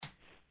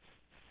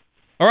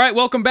All right,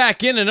 welcome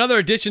back in another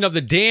edition of the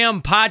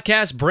Damn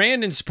Podcast.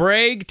 Brandon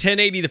Sprague,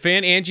 1080 The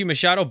Fan, Angie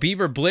Machado,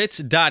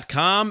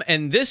 BeaverBlitz.com.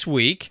 And this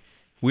week,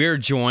 we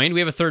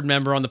have a third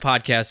member on the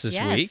podcast this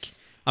week.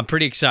 I'm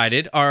pretty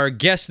excited. Our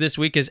guest this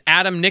week is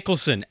Adam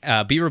Nicholson,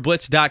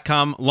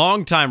 BeaverBlitz.com,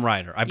 longtime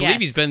writer. I believe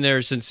he's been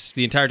there since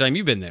the entire time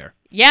you've been there.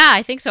 Yeah,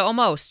 I think so,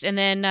 almost. And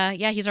then,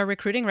 he's our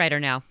recruiting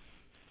writer now.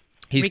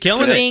 He's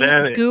killing it.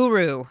 Recruiting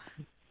guru.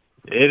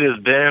 It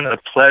has been a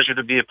pleasure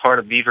to be a part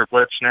of Beaver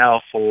Blitz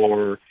now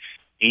for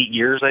 8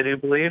 years, I do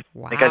believe.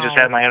 Wow. I think I just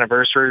had my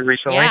anniversary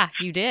recently. Yeah,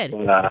 you did.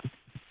 But,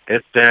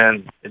 it's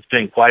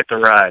been quite the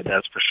ride,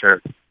 that's for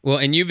sure. Well,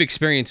 and you've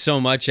experienced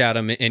so much,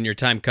 Adam, in your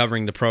time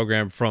covering the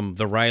program from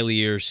the Riley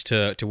years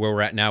to where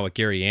we're at now with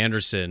Gary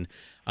Anderson.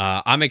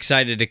 I'm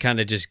excited to kind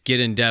of just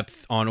get in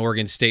depth on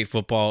Oregon State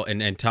football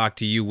and talk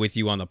to you with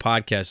you on the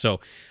podcast.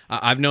 So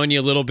I've known you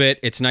a little bit.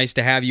 It's nice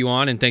to have you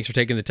on, and thanks for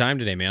taking the time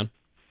today, man.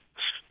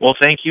 Well,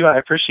 thank you. I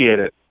appreciate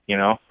it.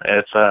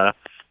 It's an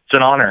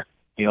honor.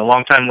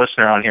 Long-time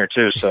listener on here,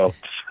 too, so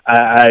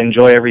I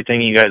enjoy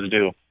everything you guys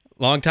do.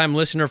 Long-time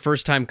listener,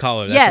 first-time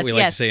caller. That's what we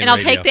like to say in radio.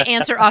 radio. And I'll take the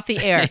answer off the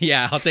air.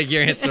 Yeah, I'll take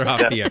your answer off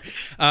the air.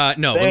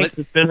 Thanks,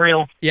 it's been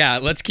real. Yeah,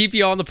 let's keep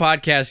you on the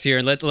podcast here,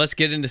 and let's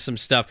get into some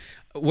stuff.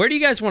 Where do you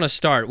guys want to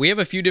start? We have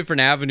a few different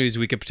avenues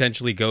we could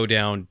potentially go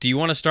down. Do you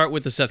want to start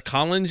with the Seth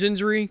Collins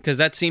injury? Because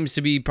that seems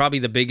to be probably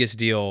the biggest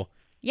deal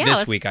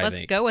this week, I think.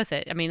 Let's go with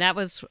it. I mean, I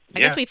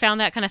guess we found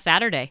that kind of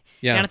Saturday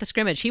down at the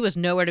scrimmage. He was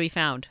nowhere to be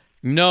found.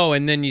 No,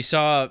 and then you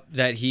saw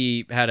that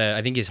he had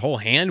I think his whole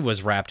hand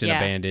was wrapped in a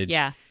bandage.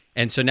 Yeah.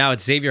 And so now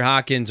it's Xavier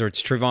Hawkins or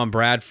it's Trevon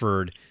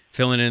Bradford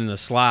filling in the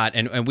slot,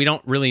 and we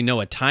don't really know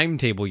a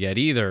timetable yet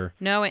either.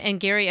 No, and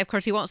Gary, of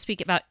course, he won't speak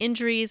about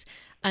injuries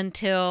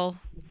until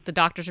the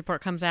doctor's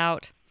report comes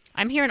out.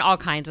 I'm hearing all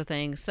kinds of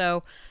things.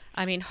 So,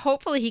 I mean,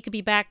 hopefully he could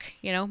be back,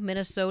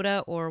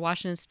 Minnesota or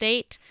Washington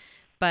State.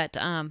 But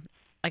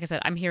like I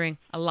said, I'm hearing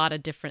a lot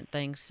of different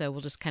things, so we'll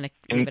just kind of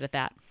leave it at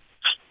that.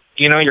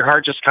 Your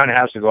heart just kind of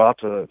has to go out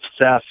to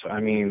Seth. I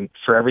mean,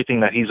 for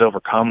everything that he's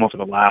overcome over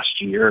the last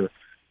year,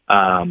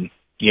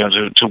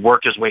 to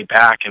work his way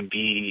back and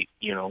be,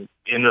 in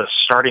the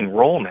starting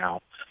role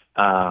now,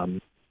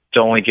 to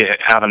only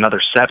have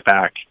another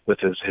setback with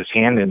his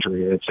hand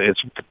injury. It's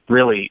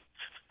really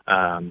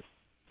it's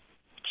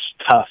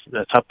tough.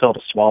 A tough pill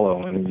to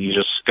swallow, and you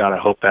just got to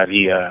hope that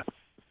he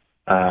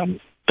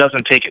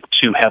doesn't take it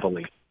too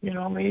heavily.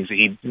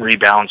 He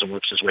rebounds and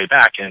works his way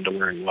back into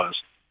where he was.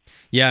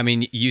 Yeah, I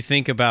mean, you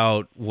think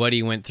about what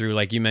he went through,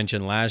 like you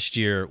mentioned last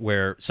year,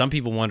 where some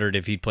people wondered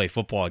if he'd play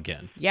football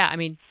again. Yeah, I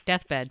mean,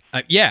 deathbed.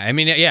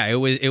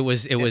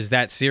 It was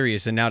that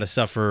serious, and now to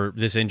suffer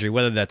this injury,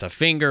 whether that's a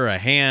finger, a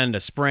hand, a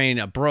sprain,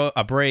 a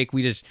break,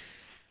 we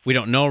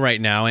don't know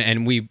right now,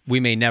 and we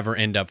may never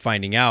end up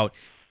finding out.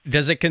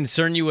 Does it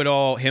concern you at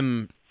all,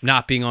 him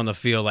not being on the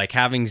field, like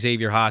having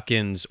Xavier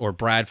Hawkins or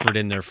Bradford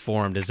in their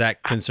form? Does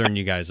that concern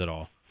you guys at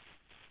all?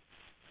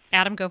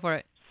 Adam, go for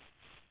it.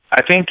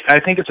 I think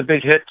it's a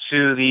big hit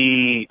to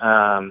the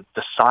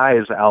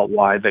size out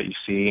wide that you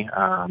see.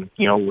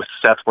 With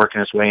Seth working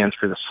his way in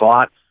through the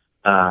slot,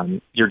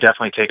 you're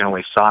definitely taking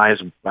away size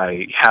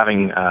by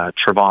having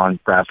Trevon,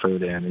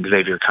 Bradford, and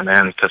Xavier come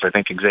in, because I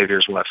think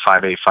Xavier's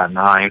 5'8",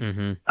 5'9".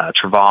 Mm-hmm.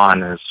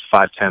 Trevon is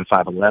 5'10",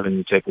 5'11".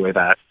 You take away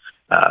that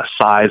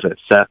size at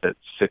Seth at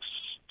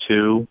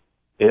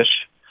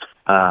 6'2"-ish,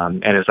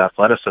 and his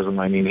athleticism.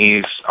 I mean,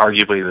 he's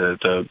arguably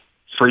the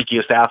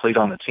freakiest athlete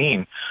on the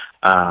team.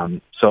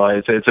 So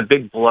it's a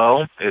big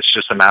blow. It's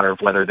just a matter of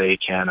whether they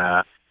can,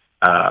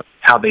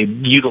 how they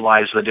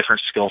utilize the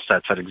different skill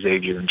sets that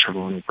Xavier and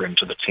Trevon will bring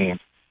to the team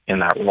in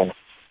that role.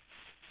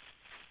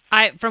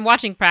 From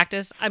watching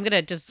practice, I'm going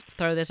to just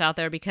throw this out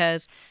there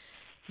because,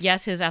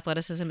 yes, his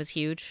athleticism is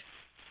huge,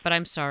 but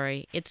I'm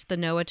sorry. It's the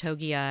Noah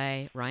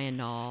Togiai, Ryan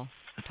Nall,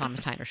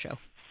 Thomas Tyner show.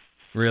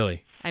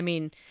 Really? I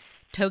mean,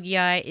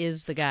 Togiai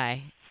is the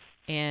guy.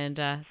 And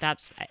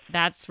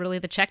that's really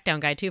the check down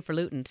guy, too, for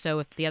Luton. So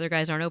if the other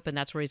guys aren't open,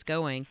 that's where he's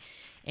going.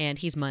 And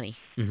he's money.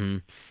 Mm-hmm.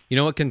 You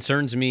know what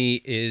concerns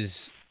me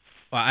is,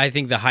 I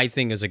think the height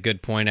thing is a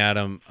good point,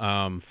 Adam.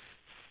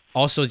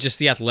 Also, just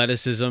the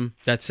athleticism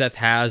that Seth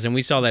has. And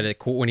we saw that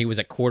when he was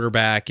at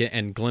quarterback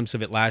and glimpse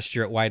of it last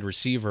year at wide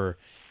receiver.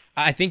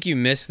 I think you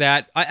miss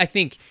that. I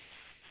think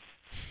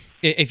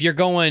if you're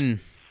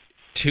going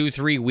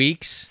 2-3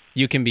 weeks,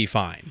 you can be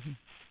fine. Mm-hmm.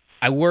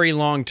 I worry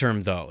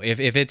long-term, though. If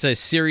it's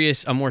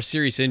a more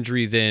serious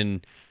injury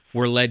than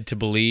we're led to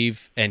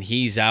believe, and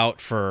he's out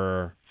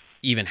for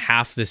even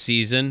half the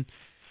season,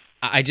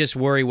 I just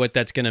worry what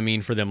that's going to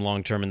mean for them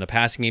long-term in the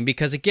passing game.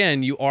 Because,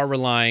 again, you are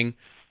relying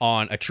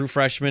on a true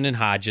freshman in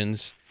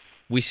Hodgins.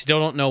 We still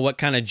don't know what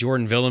kind of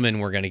Jordan Villeman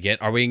we're going to get.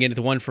 Are we going to get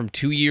the one from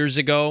 2 years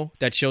ago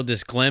that showed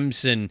this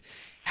glimpse and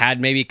had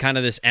maybe kind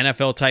of this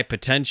NFL-type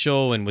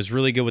potential and was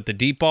really good with the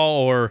deep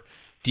ball? Or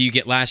do you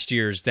get last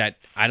year's that,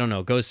 I don't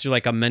know, goes through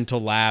like a mental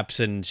lapse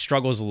and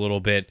struggles a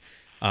little bit?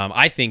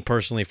 I think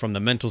personally from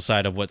the mental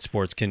side of what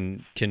sports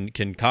can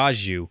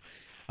cause you.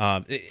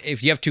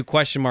 If you have two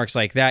question marks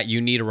like that, you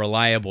need a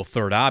reliable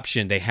third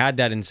option. They had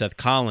that in Seth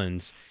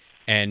Collins,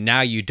 And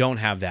now you don't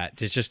have that.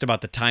 It's just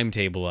about the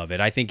timetable of it.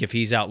 I think if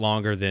he's out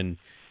longer than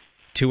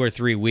 2 or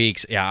 3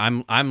 weeks,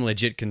 yeah, I'm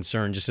legit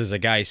concerned just as a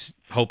guy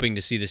hoping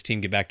to see this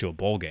team get back to a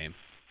bowl game.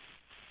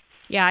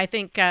 Yeah, I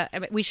think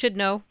we should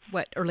know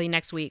what early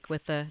next week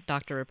with the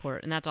doctor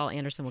report, and that's all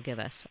Anderson will give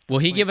us. Will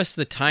he give us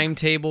the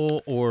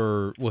timetable,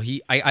 or will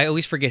he? I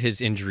always forget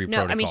his injury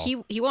protocol. No, I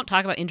mean, he won't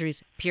talk about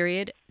injuries,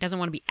 period. Doesn't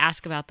want to be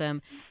asked about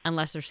them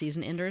unless they're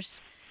season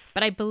enders.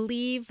 But I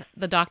believe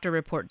the doctor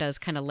report does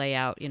kind of lay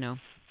out,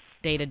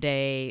 day to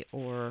day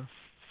or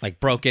like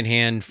broken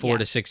hand, 4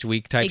 to 6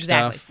 week type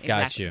stuff.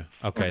 Got Exactly. you.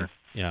 Okay.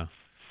 Yeah.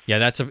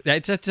 That's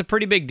a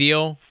pretty big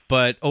deal.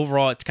 But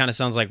overall, it kind of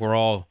sounds like we're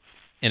all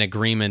in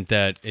agreement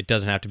that it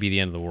doesn't have to be the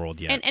end of the world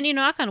yet. And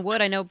knock on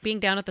wood, I know being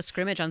down at the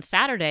scrimmage on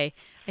Saturday,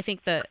 I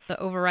think the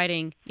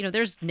overriding,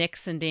 there's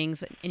nicks and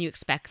dings, and you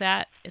expect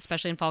that,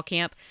 especially in fall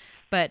camp.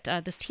 But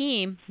this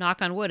team,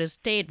 knock on wood, has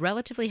stayed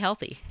relatively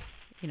healthy,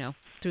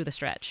 through the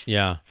stretch.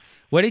 Yeah.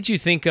 What did you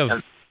think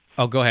of?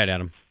 Oh, go ahead,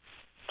 Adam.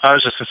 I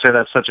was just going to say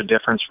that's such a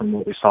difference from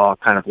what we saw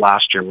kind of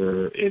last year,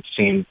 where it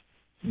seemed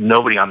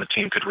nobody on the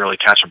team could really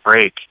catch a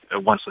break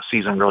once the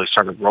season really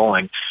started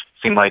rolling. It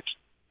seemed like,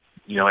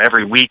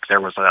 every week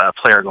there was a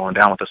player going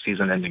down with a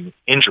season-ending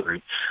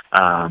injury.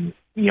 And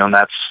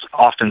that's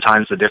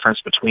oftentimes the difference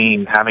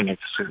between having a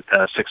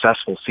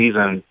successful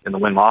season in the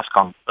win-loss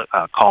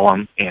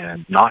column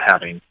and not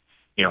having,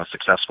 a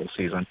successful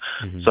season.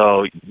 Mm-hmm.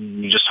 So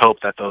you just hope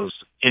that those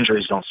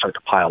injuries don't start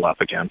to pile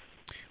up again.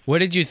 What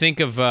did you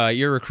think of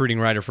your recruiting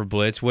writer for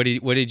Blitz? What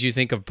did you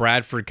think of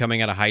Bradford coming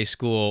out of high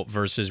school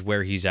versus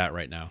where he's at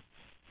right now?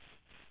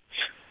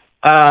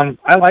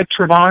 I like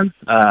Trevon.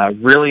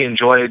 Really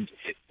enjoyed,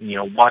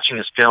 watching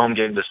his film,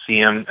 getting to see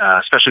him,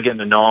 especially getting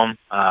to know him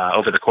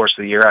over the course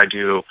of the year. I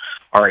do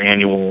our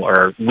annual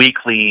or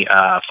weekly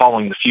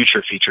Following the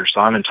Future feature,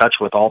 so I'm in touch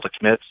with all the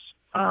commits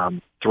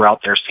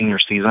throughout their senior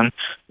season,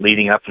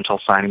 leading up until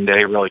signing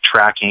day, really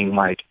tracking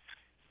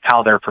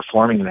how they're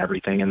performing and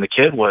everything. And the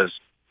kid was,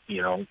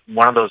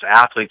 one of those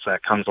athletes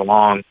that comes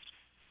along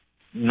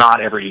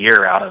not every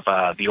year out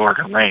of the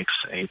Oregon ranks.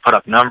 And he put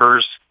up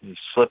numbers, he's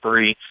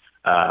slippery.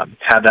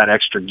 Had that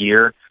extra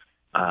gear.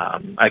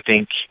 I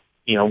think,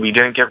 we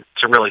didn't get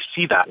to really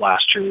see that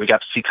last year. We got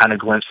to see kind of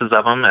glimpses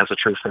of him as a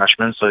true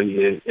freshman, so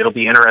it'll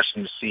be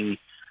interesting to see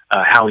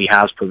how he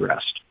has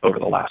progressed over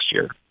the last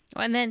year.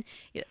 And then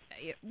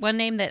one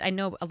name that I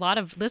know a lot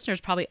of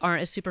listeners probably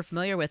aren't as super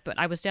familiar with, but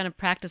I was down in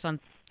practice on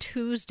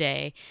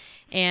Tuesday,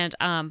 and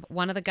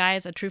one of the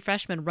guys, a true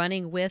freshman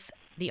running with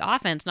the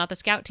offense, not the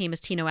scout team, is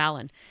Tino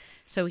Allen.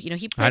 So, he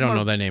played I don't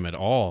know that name at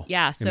all.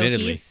 Yeah, so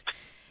admittedly.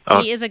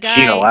 He is a guy.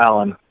 Tino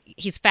Allen.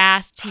 He's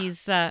fast.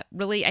 He's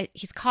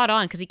he's caught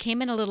on because he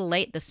came in a little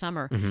late this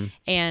summer. Mm-hmm.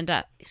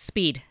 And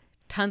speed,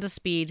 tons of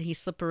speed. He's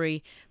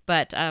slippery,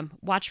 but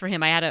watch for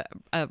him. I had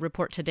a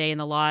report today in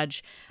the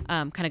lodge,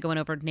 kind of going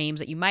over names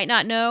that you might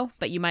not know,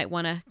 but you might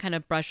want to kind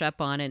of brush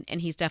up on,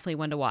 and he's definitely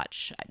one to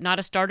watch. Not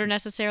a starter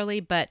necessarily,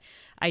 but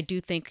I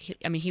do think,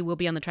 he will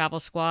be on the travel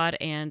squad,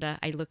 and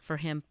I look for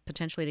him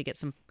potentially to get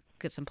some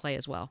play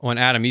as well. Well, and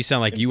Adam, you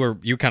sound like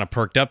you kind of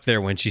perked up there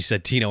when she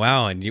said Tino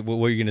Allen. What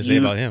were you going to say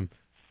about him?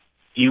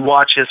 You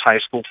watch his high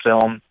school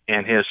film,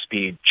 and his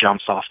speed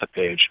jumps off the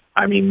page.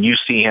 You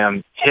see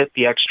him hit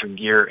the extra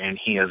gear, and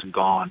he is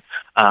gone.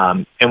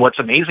 And what's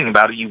amazing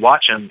about it, you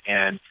watch him,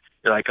 and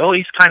you're like, oh,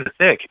 he's kind of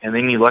thick. And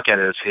then you look at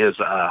his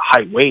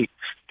height, weight,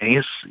 and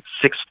he's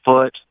 6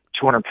 foot,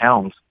 200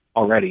 pounds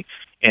already.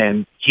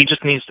 And he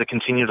just needs to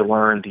continue to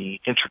learn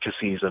the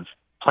intricacies of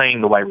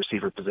playing the wide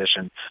receiver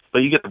position, but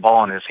you get the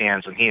ball in his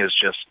hands, and he is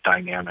just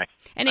dynamic.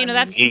 And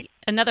that's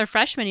another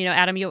freshman.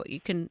 Adam, you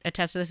can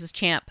attest to this, is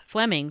Champ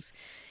Flemings,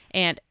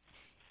 and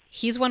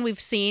he's one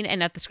we've seen.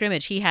 And at the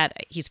scrimmage,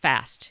 he's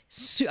fast.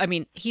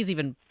 He's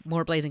even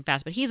more blazing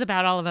fast, but he's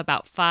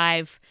about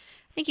 5.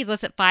 I think he's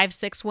listed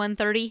 5'6",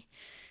 130.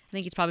 I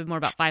think he's probably more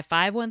about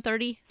 5'5",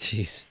 130.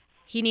 Jeez.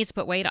 He needs to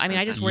put weight on.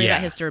 I just worry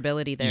about his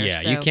durability there. Yeah,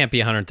 so. You can't be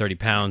 130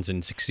 pounds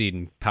and succeed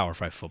in Power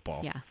 5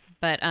 football. Yeah.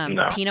 But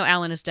No. Tino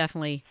Allen is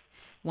definitely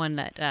one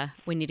that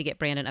we need to get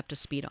Brandon up to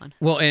speed on.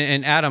 Well,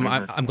 and Adam,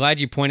 I'm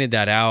glad you pointed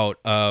that out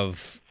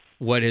of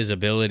what his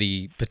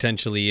ability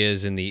potentially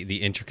is and the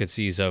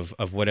intricacies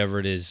of whatever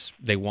it is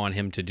they want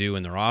him to do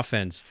in their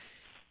offense.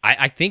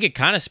 I think it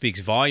kind of speaks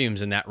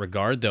volumes in that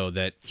regard, though,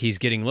 that he's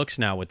getting looks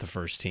now with the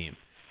first team,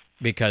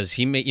 because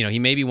he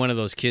may be one of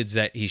those kids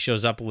that he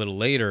shows up a little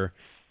later,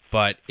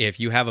 but if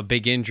you have a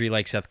big injury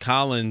like Seth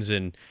Collins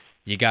and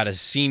you got a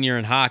senior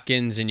in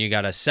Hawkins and you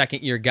got a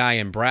second-year guy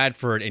in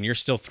Bradford and you're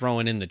still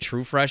throwing in the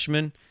true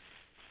freshman,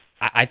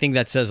 I think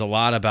that says a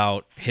lot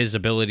about his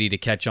ability to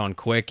catch on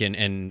quick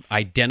and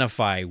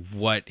identify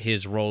what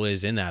his role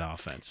is in that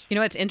offense.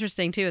 What's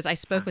interesting, too, is I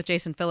spoke with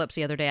Jason Phillips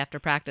the other day after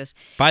practice.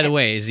 By the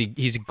way,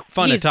 he's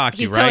fun to talk to, right?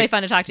 He's totally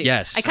fun to talk to.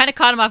 Yes. I kind of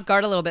caught him off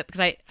guard a little bit because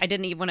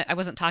I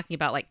wasn't talking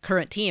about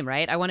current team,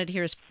 right? I wanted to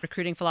hear his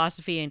recruiting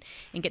philosophy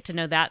and get to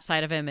know that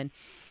side of him. And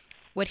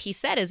what he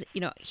said is,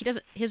 he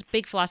doesn't, his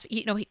big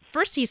philosophy,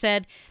 first he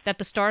said that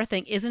the star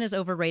thing isn't as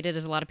overrated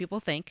as a lot of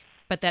people think,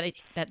 but that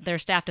their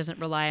staff doesn't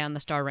rely on the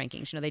star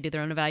rankings. They do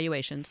their own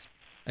evaluations.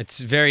 It's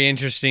very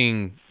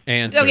interesting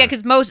answer. Oh yeah,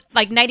 because most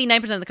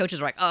 99% of the coaches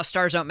are like, "Oh,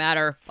 stars don't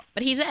matter,"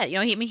 but he said,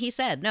 he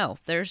said, no,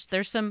 there's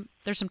some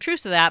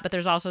truth to that, but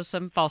there's also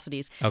some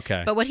falsities.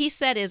 Okay. But what he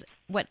said is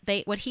what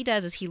he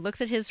does is he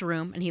looks at his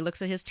room and he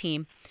looks at his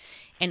team,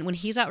 and when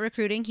he's out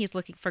recruiting, he's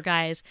looking for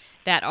guys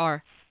that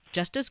are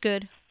just as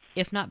good,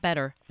 if not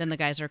better, than the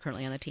guys that are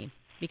currently on the team,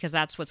 because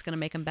that's what's going to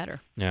make them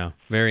better. Yeah,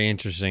 very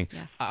interesting.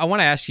 Yeah. I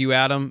want to ask you,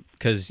 Adam,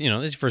 because this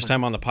is your first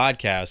time on the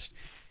podcast.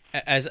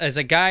 As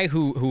a guy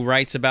who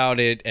writes about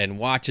it and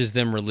watches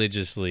them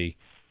religiously,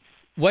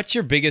 what's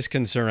your biggest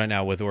concern right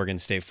now with Oregon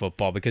State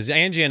football? Because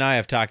Angie and I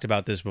have talked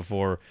about this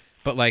before,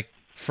 but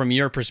from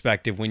your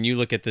perspective, when you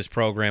look at this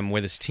program,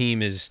 where this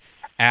team is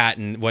at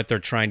and what they're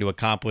trying to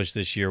accomplish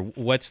this year,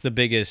 what's the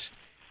biggest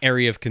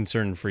area of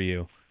concern for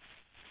you?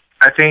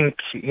 I think,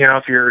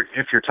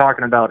 if you're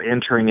talking about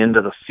entering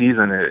into the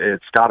season,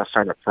 it's got to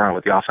start up front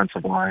with the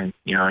offensive line.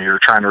 You're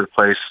trying to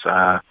replace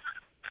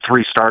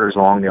 3 starters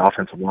along the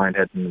offensive line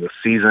heading into the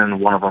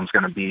season. One of them's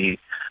going to be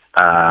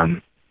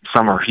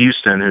Summer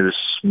Houston, who's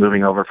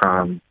moving over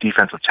from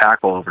defensive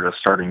tackle over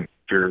to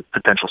your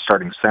potential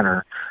starting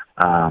center.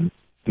 How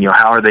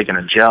are they going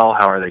to gel?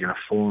 How are they going to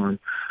form?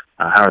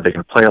 How are they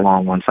going to play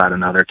along one side or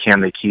another?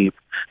 Can they keep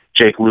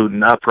Jake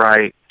Luton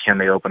upright? Can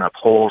they open up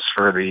holes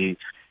for the,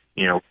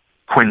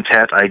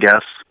 quintet, I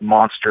guess,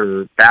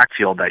 monster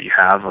backfield that you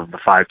have of the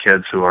 5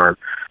 kids who are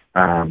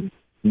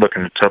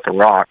looking to tote the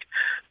rock?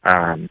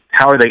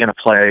 How are they going to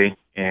play?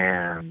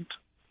 And,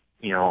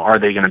 are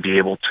they going to be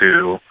able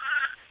to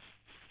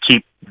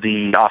keep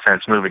the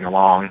offense moving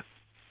along,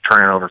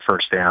 turning over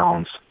first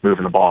downs,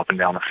 moving the ball up and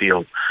down the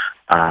field?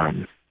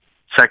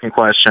 Second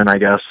question, I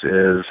guess,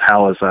 is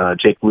how is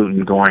Jake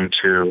Luton going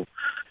to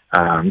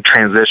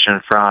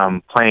transition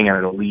from playing at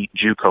an elite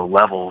JUCO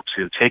level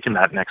to taking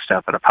that next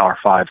step at a Power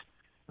 5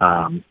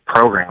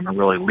 program and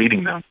really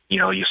leading them?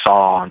 You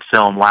saw on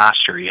film last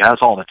year, he has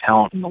all the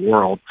talent in the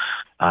world.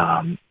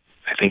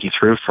 I think he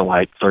threw for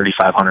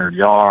 3,500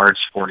 yards,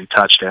 40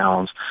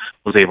 touchdowns,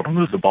 was able to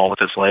move the ball with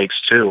his legs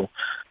too.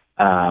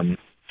 Can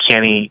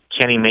he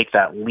make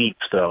that leap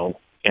though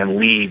and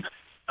lead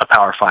a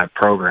Power 5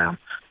 program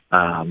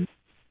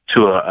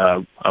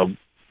to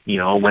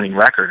a winning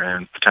record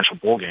and potential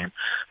bowl game?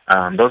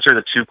 Those are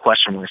the 2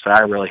 question marks that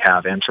I really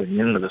have entering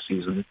into the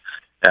season.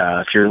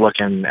 If you're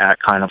looking at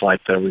kind of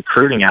the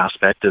recruiting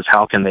aspect, is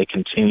how can they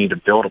continue to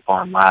build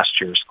upon last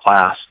year's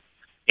class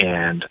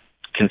and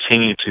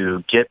continue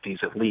to get these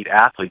elite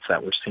athletes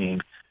that we're seeing.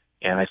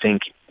 And I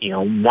think,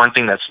 one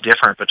thing that's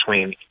different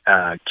between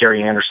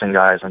Gary Anderson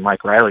guys and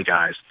Mike Riley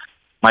guys,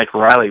 Mike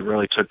Riley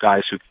really took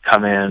guys who could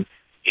come in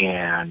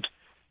and,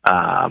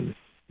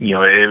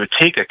 it would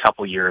take a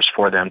couple years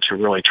for them to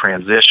really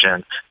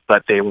transition,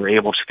 but they were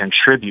able to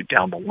contribute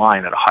down the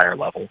line at a higher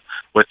level.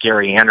 With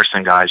Gary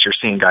Anderson guys, you're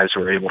seeing guys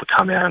who are able to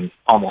come in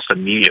almost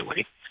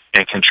immediately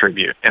and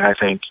contribute. And I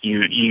think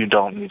you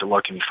don't need to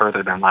look any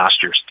further than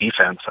last year's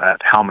defense at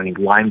how many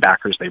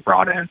linebackers they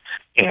brought in,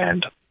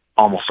 and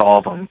almost all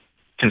of them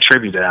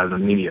contributed at an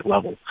immediate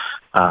level.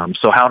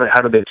 So how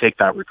do they take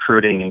that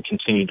recruiting and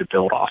continue to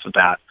build off of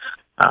that?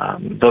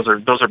 Those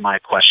are my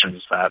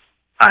questions that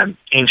I'm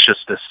anxious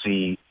to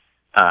see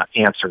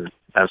answered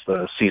as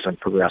the season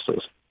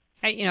progresses.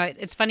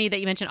 It's funny that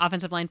you mentioned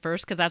offensive line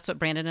first, because that's what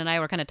Brandon and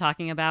I were kind of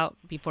talking about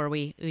before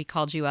we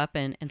called you up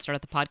and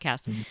started the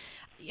podcast. Mm-hmm.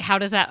 How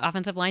does that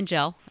offensive line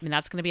gel? I mean,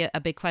 that's going to be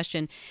a big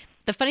question.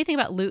 The funny thing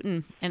about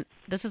Luton, and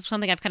this is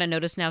something I've kind of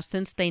noticed now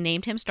since they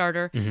named him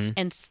starter, mm-hmm.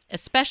 and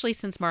especially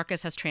since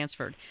Marcus has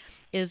transferred,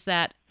 is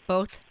that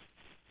both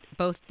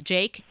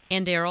Jake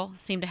and Daryl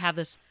seem to have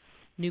this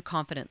new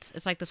confidence.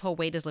 It's like this whole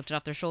weight is lifted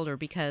off their shoulder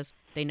because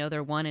they know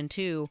they're 1 and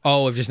 2.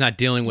 Oh, of just not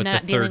dealing with the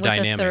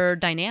third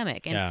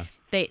dynamic. And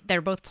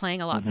they're both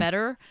playing a lot mm-hmm.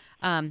 better.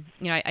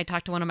 I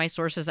talked to one of my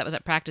sources that was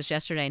at practice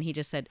yesterday, and he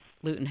just said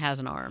Luton has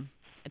an arm,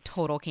 a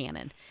total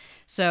cannon.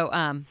 So,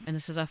 and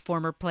this is a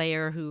former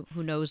player who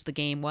knows the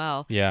game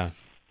well. Yeah.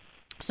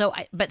 So,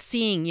 but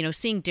seeing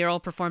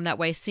Daryl perform that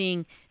way,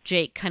 seeing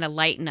Jake kind of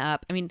lighten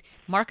up. I mean,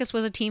 Marcus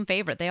was a team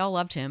favorite. They all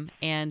loved him,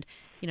 and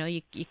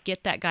you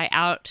get that guy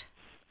out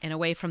and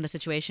away from the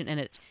situation, and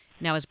it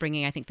now is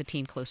bringing, I think, the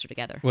team closer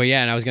together. Well,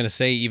 yeah, and I was going to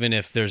say, even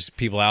if there's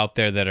people out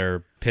there that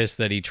are pissed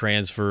that he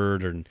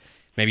transferred, or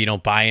maybe you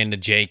don't buy into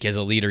Jake as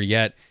a leader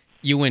yet,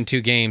 you win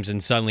 2 games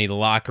and suddenly the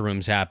locker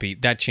room's happy.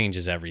 That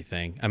changes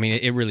everything. I mean,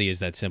 it really is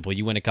that simple.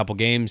 You win a couple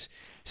games,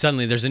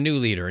 suddenly there's a new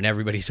leader, and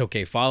everybody's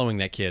okay following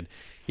that kid.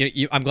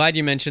 I'm glad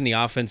you mentioned the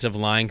offensive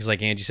line, because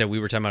like Angie said, we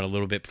were talking about it a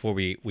little bit before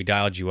we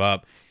dialed you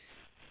up.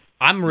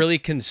 I'm really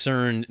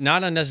concerned,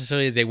 not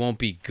unnecessarily they won't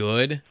be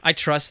good. I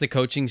trust the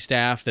coaching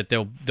staff that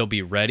they'll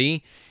be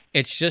ready.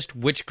 It's just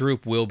which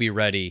group will be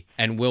ready,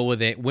 and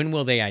when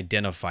will they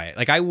identify it?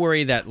 Like, I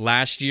worry that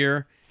last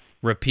year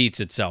repeats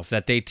itself,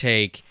 that they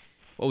take,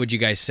 what would you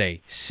guys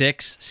say,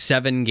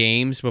 6-7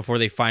 games before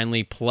they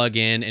finally plug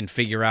in and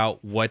figure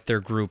out what their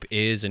group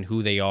is and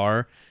who they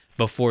are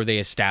before they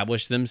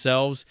establish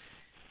themselves.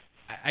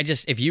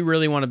 If you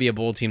really want to be a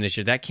bowl team this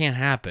year, that can't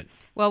happen.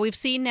 Well, we've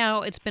seen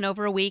now, it's been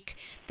over a week,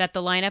 that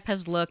the lineup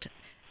has looked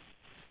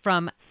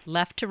from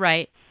left to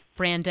right,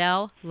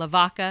 Brandell,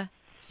 Lavaca,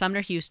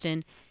 Sumner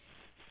Houston,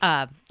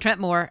 Trent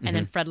Moore, and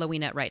then Fred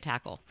Lewin at right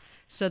tackle.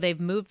 So they've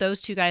moved those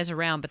two guys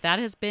around, but that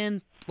has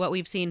been what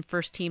we've seen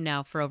first team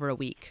now for over a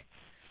week.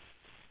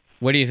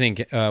 What do you think?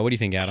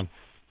 Adam?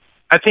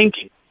 I think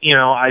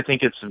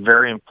it's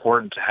very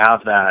important to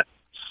have that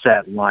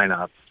set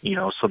lineup,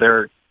 so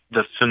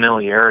the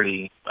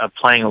familiarity of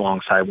playing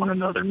alongside one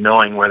another,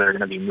 knowing where they're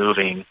going to be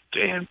moving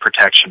and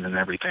protection and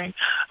everything.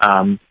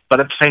 But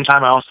at the same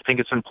time, I also think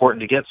it's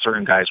important to get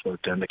certain guys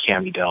worked in, the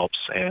Cammy Delps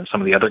and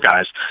some of the other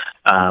guys,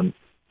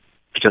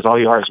 because all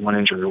you are is one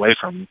injury away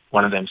from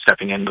one of them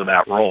stepping into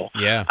that role.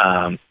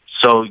 Yeah.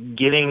 So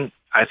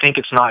I think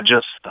it's not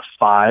just the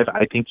 5.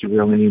 I think you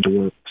really need to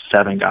work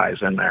 7 guys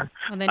in there.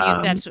 Well, then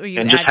that's where you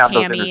and add just have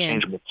Cammy those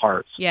interchangeable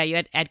parts. Yeah, you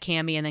add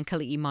Cammy and then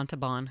Kali'i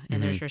Montalban,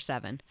 and there's your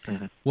 7.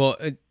 Mm-hmm. Well,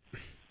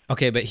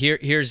 okay, but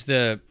here's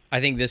I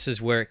think this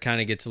is where it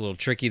kind of gets a little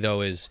tricky,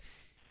 though, is,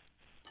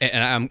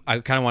 and I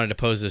kind of wanted to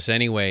pose this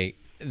anyway,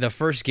 the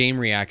first game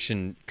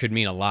reaction could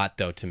mean a lot,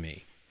 though, to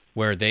me,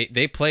 where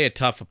they play a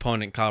tough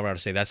opponent in Colorado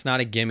State. That's not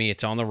a gimme.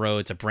 It's on the road.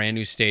 It's a brand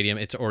new stadium.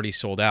 It's already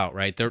sold out,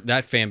 right?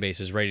 That fan base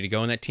is ready to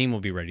go, and that team will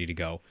be ready to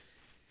go.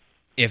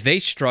 If they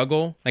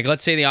struggle, like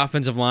let's say the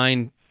offensive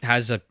line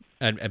has a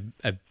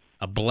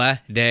bleh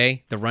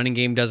day, the running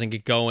game doesn't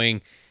get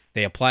going,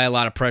 they apply a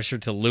lot of pressure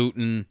to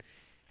Luton,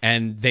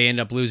 and they end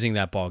up losing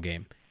that ball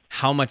game.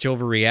 How much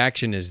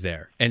overreaction is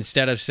there?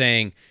 Instead of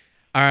saying,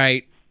 all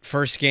right,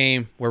 first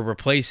game, we're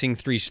replacing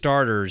 3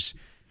 starters,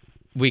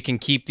 we can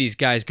keep these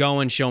guys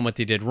going, show them what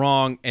they did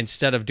wrong.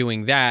 Instead of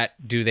doing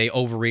that, do they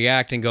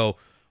overreact and go,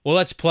 well,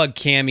 let's plug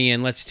Cammy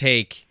and let's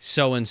take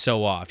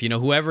so-and-so off?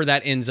 Whoever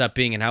that ends up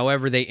being and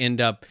however they end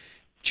up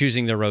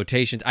choosing their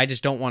rotations, I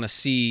just don't want to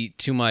see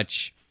too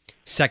much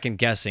second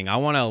guessing. I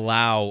want to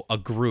allow a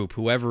group,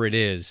 whoever it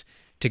is,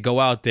 to go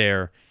out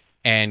there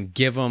and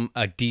give them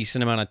a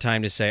decent amount of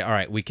time to say, all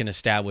right, we can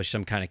establish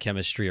some kind of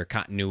chemistry or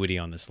continuity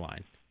on this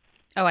line.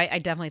 Oh, I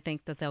definitely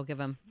think that they'll give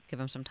him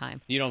some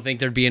time. You don't think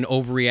there'd be an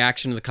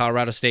overreaction to the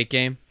Colorado State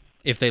game?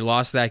 If they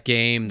lost that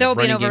game, There'll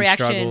the be an running game overreaction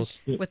struggles?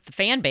 with the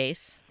fan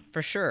base,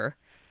 for sure.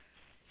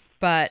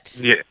 But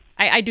Yeah.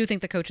 I do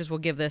think the coaches will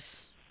give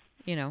this,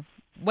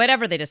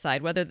 whatever they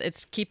decide, whether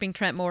it's keeping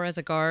Trent Moore as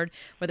a guard,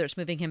 whether it's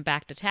moving him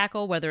back to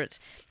tackle, whether it's,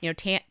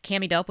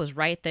 Cammy Delp was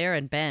right there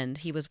in Bend.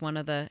 He was one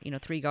of the,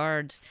 3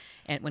 guards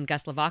and when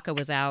Gus Lavaca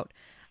was out.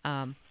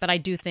 But I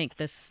do think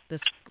this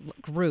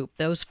group,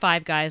 those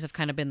 5 guys have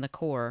kind of been the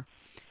core.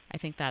 I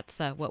think that's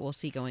what we'll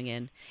see going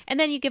in. And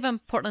then you give them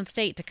Portland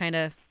State to kind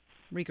of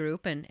regroup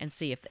and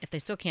see if they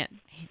still can't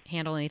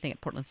handle anything at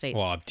Portland State.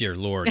 Well, dear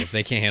Lord, if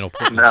they can't handle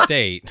Portland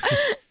State.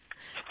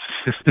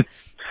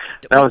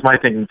 That was my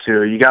thinking,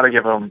 too. You got to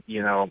give them,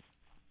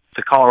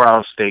 the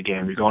Colorado State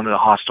game. You go into a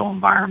hostile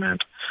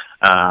environment,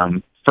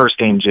 first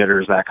game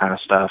jitters, that kind of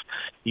stuff.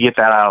 You get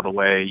that out of the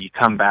way. You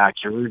come back.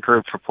 You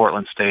regroup for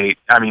Portland State.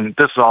 I mean,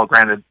 this is all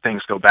granted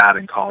things go bad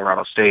in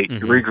Colorado State.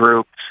 Mm-hmm. You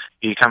regroup.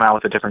 You come out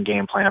with a different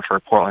game plan for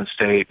Portland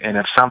State. And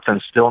if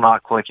something's still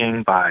not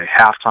clicking by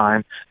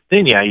halftime,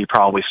 then, yeah, you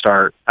probably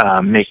start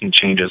making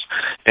changes.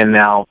 And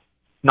now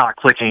not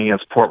clicking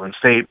against Portland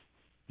State,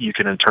 you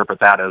can interpret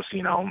that as,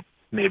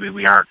 maybe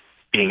we aren't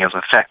being as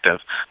effective,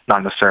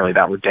 not necessarily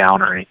that we're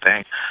down or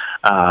anything.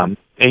 And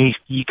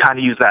you kind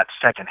of use that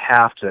second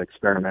half to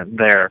experiment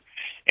there.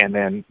 And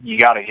then you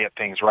got to hit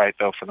things right,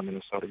 though, for the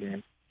Minnesota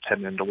game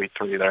heading into week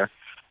 3 there.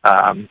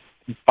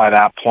 By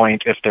that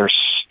point, if there's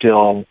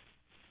still,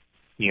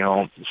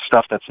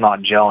 stuff that's not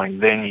gelling,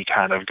 then you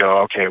kind of go,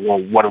 okay, well,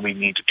 what do we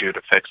need to do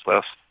to fix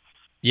this?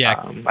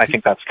 Yeah. I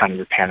think that's kind of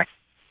your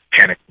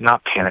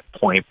not panic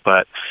point,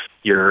 but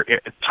your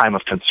time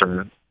of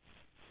concern.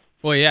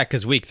 Well, yeah,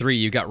 because week 3,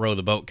 you got Row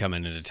the Boat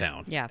coming into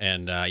town. Yeah.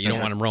 And you don't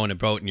want them rowing a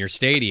boat in your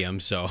stadium,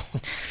 so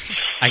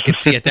I could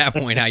see at that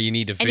point how you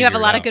need to figure it out. And you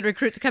have a lot of good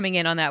recruits coming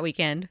in on that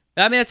weekend.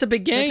 I mean, that's a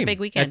big game. It's a big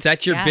weekend.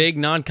 That's your big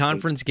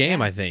non-conference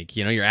game, I think.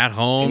 You're at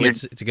home.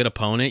 And It's a good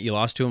opponent. You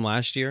lost to them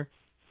last year.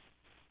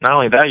 Not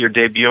only that, you're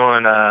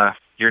debuting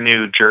your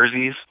new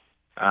jerseys.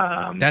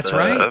 That's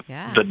right.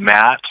 Yeah. The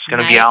mat's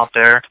going to be out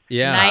there.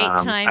 Yeah.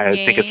 Nighttime I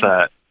game. think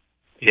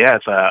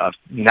it's a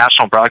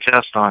national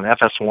broadcast on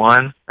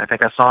FS1. I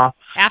think I saw.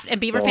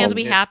 And Beaver fans will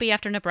be happy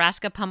after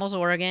Nebraska pummels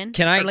Oregon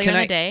earlier in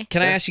the day.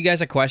 Can I ask you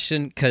guys a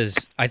question?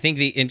 Because I think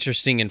the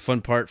interesting and fun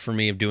part for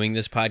me of doing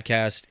this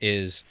podcast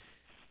is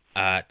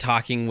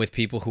talking with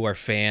people who are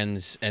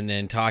fans and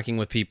then talking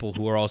with people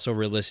who are also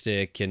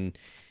realistic. And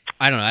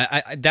I don't know.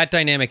 I that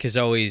dynamic is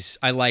always,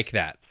 I like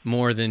that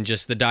more than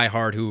just the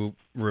diehard who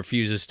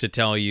refuses to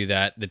tell you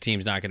that the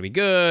team's not going to be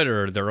good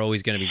or they're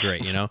always going to be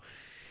great,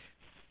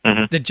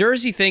 Mm-hmm. The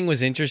jersey thing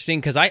was interesting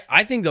because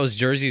I think those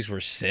jerseys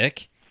were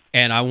sick,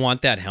 and I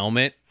want that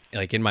helmet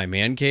like in my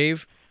man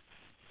cave.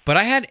 But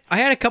I had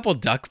a couple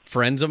Duck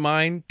friends of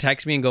mine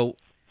text me and go,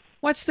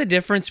 "What's the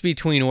difference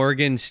between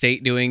Oregon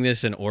State doing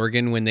this and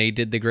Oregon when they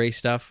did the gray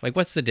stuff? Like,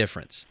 what's the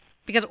difference?"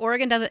 Because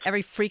Oregon does it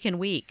every freaking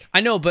week.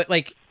 I know, but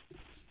like,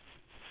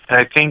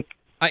 I think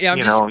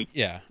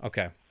yeah,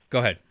 okay, go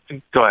ahead.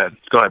 Go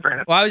ahead,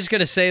 Brandon. Well, I was just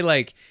gonna say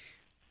like,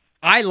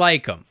 I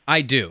like them.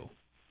 I do.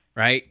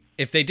 Right?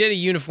 If they did a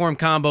uniform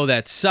combo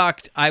that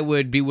sucked, I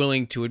would be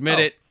willing to admit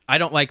it. I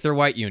don't like their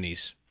white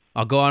unis.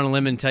 I'll go on a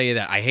limb and tell you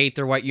that. I hate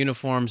their white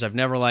uniforms. I've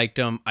never liked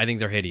them. I think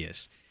they're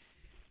hideous.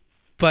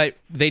 But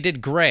they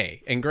did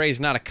gray, and gray is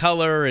not a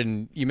color,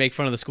 and you make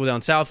fun of the school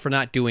down south for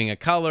not doing a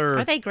color.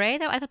 Are they gray,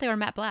 though? I thought they were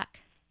matte black.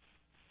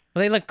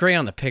 Well, they look gray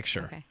on the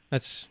picture. Okay.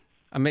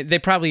 I mean, they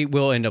probably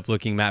will end up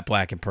looking matte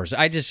black in person.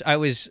 I don't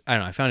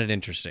know, I found it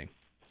interesting.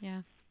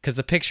 Yeah. Because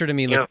the picture to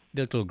me looked a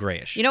little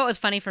grayish. You know what was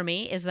funny for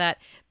me is that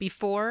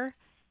before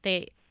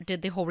they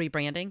did the whole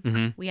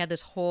rebranding, we had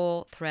this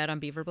whole thread on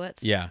Beaver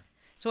Blitz. Yeah.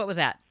 So what was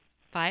that?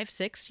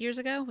 5-6 years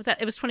ago?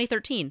 It was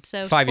 2013.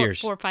 So 5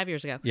 years. 4 or 5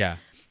 years ago. Yeah.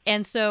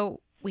 And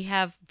so we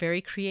have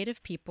very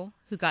creative people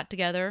who got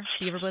together,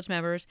 Beaver Blitz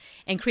members,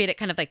 and created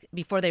kind of like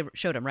before they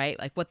showed them, right?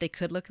 Like what they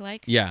could look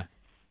like. Yeah.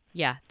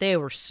 Yeah, they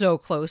were so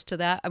close to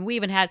that. And we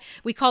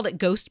called it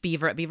Ghost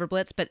Beaver at Beaver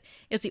Blitz, but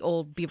it was the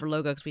old Beaver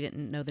logo because we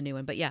didn't know the new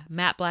one. But yeah,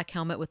 matte black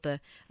helmet with the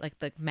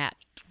matte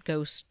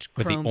ghost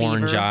with chrome the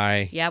orange beaver.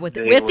 eye. Yeah, with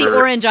the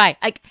orange eye.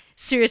 Like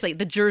seriously,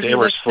 the jersey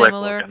looked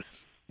similar.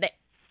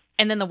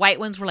 And then the white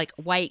ones were like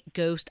white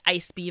ghost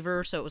ice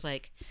beaver, so it was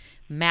like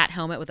matte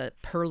helmet with a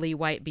pearly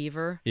white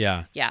beaver.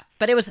 Yeah. Yeah,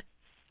 but it was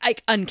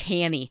like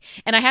uncanny.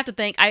 And I have to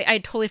think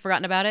I'd totally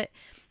forgotten about it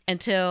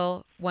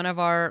until one of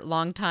our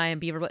longtime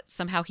Beaver,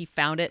 somehow he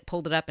found it,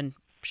 pulled it up, and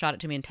shot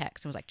it to me in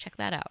text and was like, check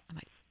that out. I'm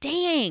like,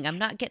 dang, I'm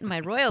not getting my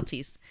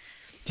royalties.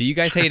 Do you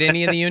guys hate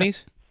any of the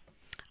unis?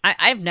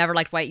 I've never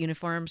liked white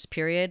uniforms,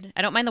 period.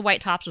 I don't mind the white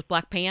tops with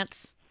black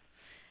pants.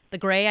 The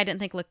gray I didn't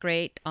think looked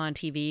great on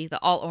TV. The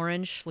all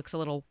orange looks a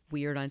little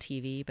weird on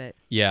TV, but...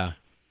 Yeah.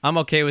 I'm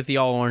okay with the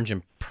all orange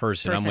in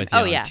person. I'm with you.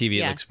 On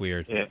TV, it looks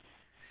weird. Yeah.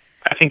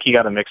 I think you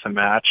got to mix and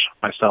match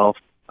myself.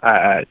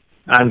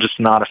 I'm just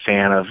not a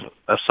fan of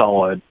a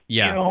solid,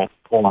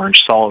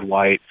 orange, solid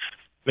white.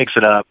 Mix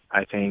it up.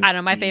 I think. I don't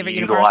know. My favorite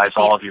utilize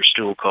all of your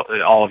school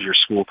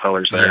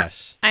colors there.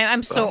 Yes.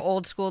 I'm so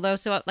old school though.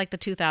 So like the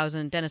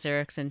 2000 Dennis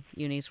Erickson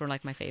unis were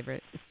like my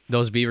favorite.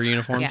 Those Beaver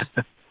uniforms.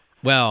 Yeah.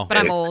 Well, but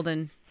I'm old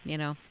and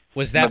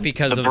Was that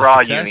because the of bra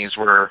the success? unis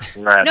were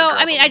No,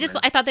 I mean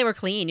I thought they were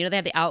clean. They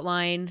had the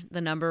outline,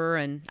 the number,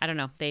 and I don't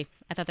know.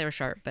 I thought they were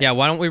sharp. But... Yeah,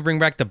 why don't we bring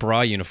back the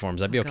bra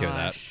uniforms? I'd be okay with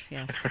that.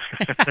 Yes.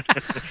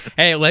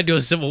 Hey, it led to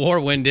a Civil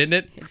War win, didn't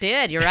it? It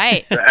did. You're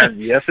right.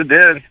 Yes, it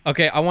did.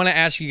 Okay, I want to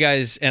ask you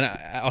guys, and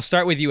I'll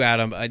start with you,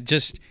 Adam.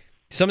 Just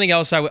something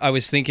else I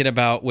was thinking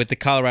about with the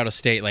Colorado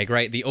State,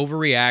 the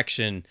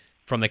overreaction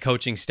from the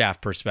coaching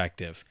staff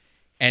perspective.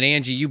 And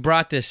Angie, you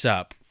brought this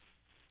up,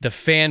 the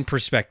fan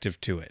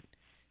perspective to it.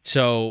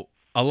 So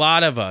a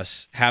lot of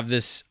us have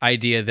this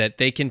idea that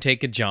they can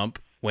take a jump,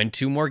 win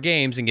 2 more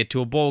games, and get to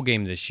a bowl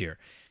game this year.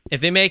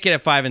 If they make it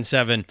at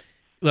 5-7,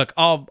 look,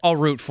 I'll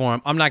root for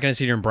them. I'm not going to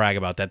sit here and brag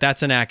about that.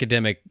 That's an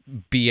academic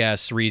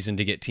BS reason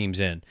to get teams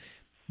in.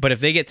 But if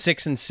they get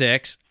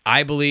 6-6,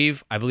 I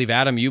believe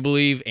Adam, you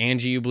believe,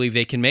 Angie, you believe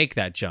they can make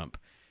that jump.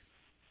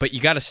 But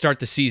you got to start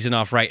the season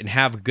off right and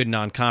have a good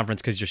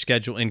non-conference because your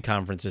schedule in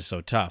conference is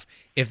so tough.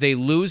 If they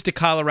lose to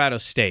Colorado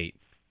State,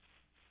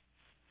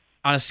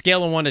 on a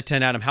scale of 1 to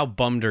 10, Adam, how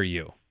bummed are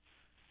you?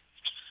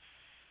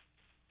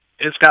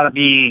 It's got to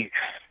be,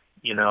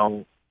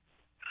 a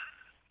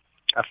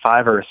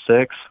 5 or a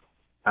 6.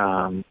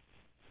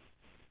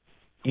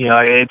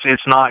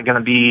 It's not going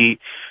to be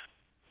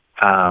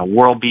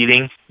world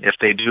beating if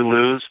they do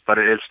lose, but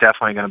it's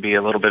definitely going to be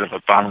a little bit of a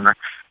bummer.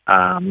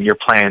 You're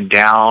playing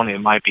down. It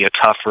might be a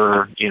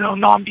tougher,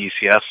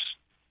 non-BCS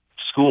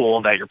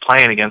school that you're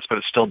playing against, but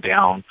it's still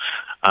down.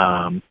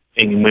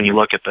 And when you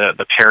look at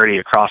the parity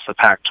across the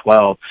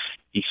Pac-12,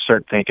 you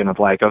start thinking of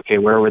okay,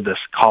 where would this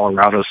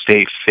Colorado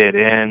State fit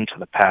into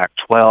the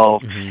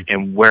Pac-12,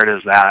 and where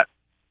does that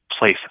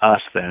place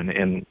us then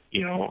in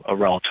a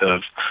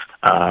relative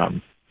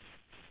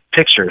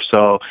picture?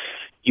 So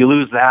you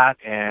lose that,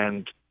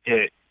 and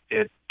it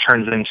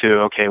turns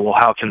into okay, well,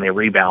 how can they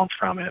rebound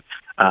from it?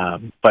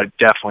 But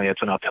definitely,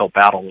 it's an uphill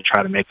battle to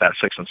try to make that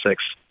 6-6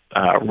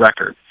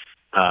 record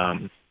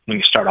when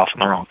you start off on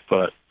the wrong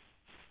foot.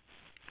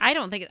 I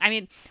don't think. I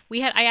mean,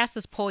 I asked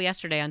this poll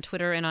yesterday on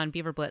Twitter and on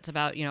Beaver Blitz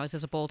about is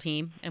this a bowl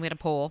team, and we had a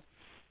poll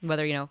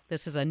whether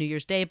this is a New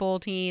Year's Day bowl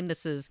team,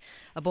 this is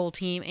a bowl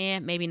team,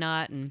 maybe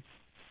not, and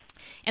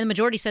the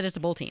majority said it's a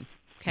bowl team.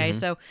 Okay,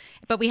 so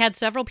but we had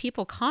several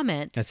people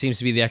comment. That seems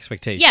to be the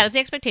expectation. Yeah, that's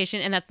the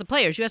expectation, and that's the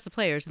players. You ask the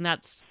players, and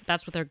that's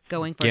what they're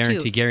going for.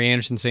 Guarantee. too. Gary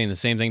Anderson saying the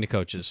same thing to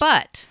coaches.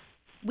 But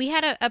we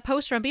had a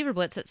poster on Beaver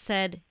Blitz that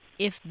said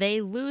if they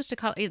lose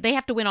to they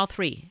have to win all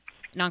 3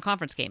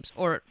 non-conference games,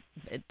 or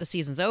the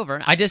season's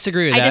over. I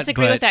disagree with that. I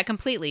disagree with that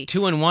completely.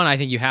 2-1, I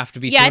think you have to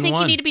be 2-1. Yeah, I think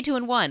you need to be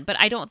 2-1, but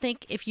I don't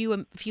think if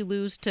you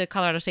lose to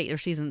Colorado State, your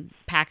season,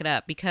 pack it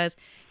up, because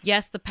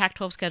yes, the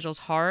Pac-12 schedule is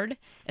hard,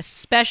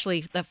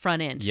 especially the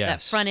front end. Yes.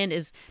 That front end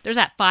there's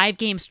that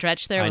 5-game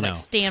stretch there with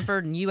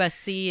Stanford and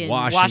USC and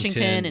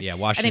Washington. And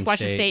Washington I think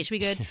Washington State State should be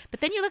good.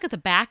 But then you look at the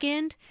back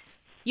end,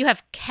 you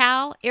have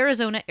Cal,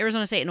 Arizona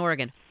State, and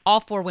Oregon,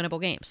 all 4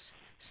 winnable games.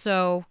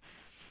 So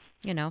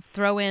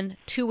throw in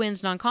 2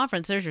 wins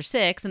non-conference, there's your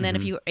 6. And then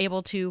if you're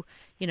able to,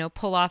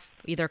 pull off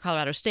either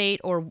Colorado State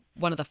or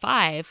one of the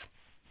 5,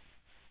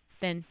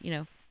 then,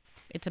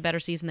 it's a better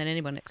season than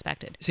anyone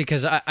expected. See,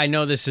 because I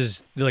know this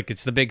is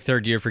it's the big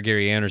third year for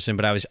Gary Anderson,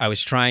 but I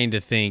was trying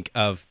to think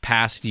of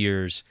past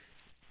years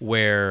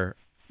where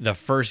the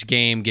first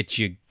game gets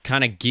you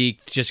kind of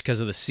geeked just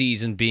because of the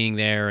season being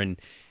there, and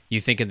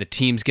you thinking the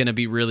team's going to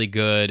be really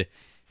good.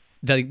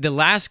 The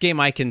last game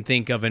I can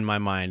think of in my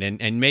mind,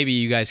 and maybe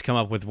you guys come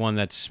up with one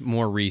that's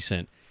more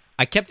recent,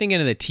 I kept thinking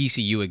of the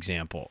TCU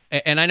example.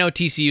 And I know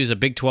TCU is a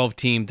Big 12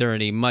 team. They're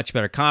in a much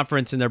better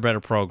conference, and they're a better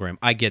program.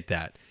 I get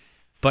that.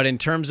 But in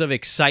terms of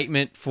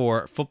excitement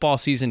for football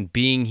season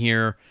being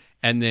here,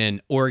 and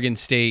then Oregon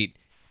State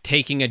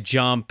taking a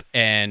jump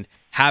and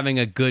having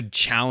a good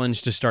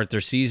challenge to start their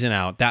season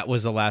out, that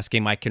was the last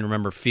game I can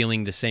remember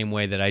feeling the same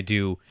way that I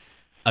do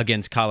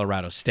against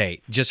Colorado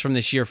State. Just from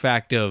the sheer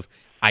fact of,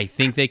 I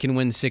think they can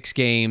win 6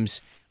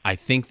 games. I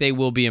think they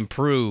will be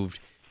improved,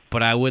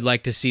 but I would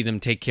like to see them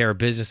take care of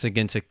business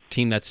against a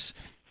team that's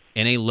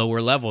in a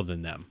lower level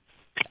than them.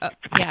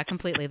 Yeah,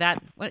 completely.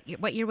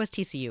 What year was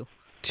TCU?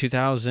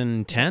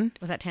 2010?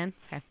 Was that 10?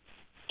 Okay.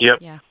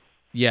 Yep.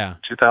 Yeah.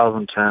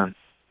 2010.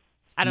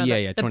 I don't know.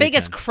 Yeah, the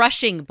biggest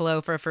crushing blow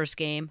for a first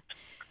game.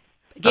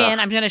 Again,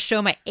 I'm going to show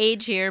my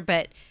age here,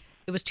 but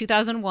it was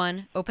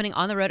 2001, opening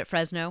on the road at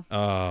Fresno.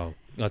 Oh,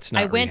 let's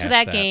not. I went to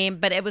that game,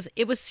 but it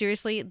was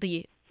seriously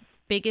the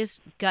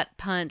biggest gut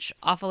punch,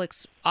 awful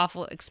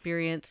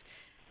experience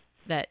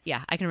that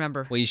I can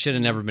remember. Well, you should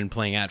have never been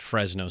playing at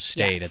Fresno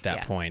State at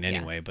that point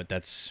anyway, but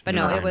that's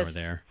no, it was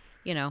there.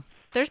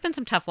 There's been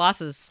some tough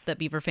losses that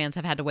Beaver fans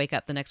have had to wake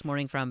up the next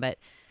morning from, but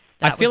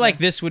I feel like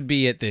this would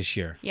be it this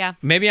year. Yeah.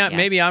 Maybe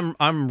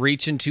I'm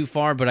reaching too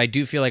far, but I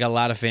do feel like a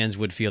lot of fans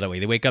would feel that way.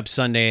 They wake up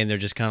Sunday and they're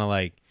just kind of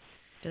like,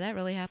 did that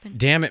really happen?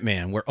 Damn it,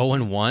 man. We're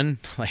 0-1.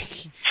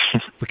 Like,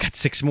 we got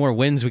 6 more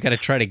wins we got to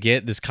try to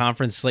get. This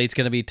conference slate's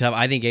going to be tough.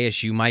 I think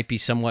ASU might be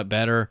somewhat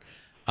better,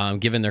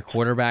 given their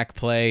quarterback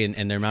play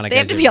and their amount of guys. They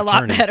have to be a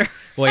lot better.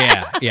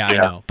 Well, yeah, I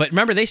know. But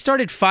remember, they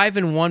started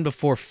 5-1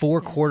 before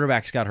 4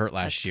 quarterbacks got hurt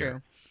last year.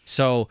 True.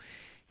 So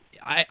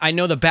I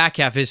know the back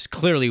half is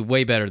clearly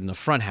way better than the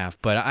front half,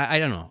 but I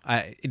don't know.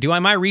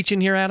 Am I reaching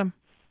here, Adam?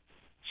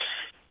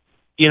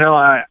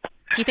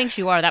 He thinks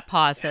you are. That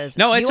pause says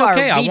no. It's you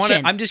okay.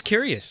 Are I'm just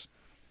curious.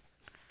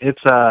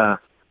 It'll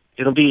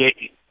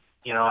be.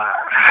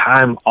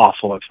 I'm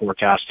awful at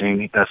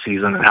forecasting a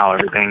season and how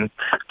everything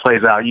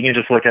plays out. You can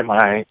just look at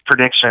my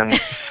prediction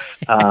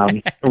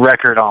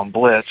record on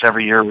Blitz.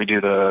 Every year we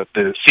do the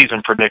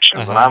season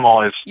predictions, and I'm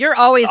always you're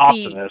always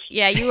optimist.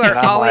 you are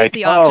always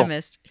the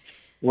optimist.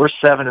 We're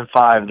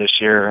 7-5 this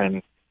year,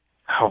 and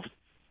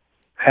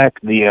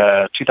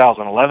the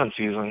 2011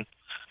 season,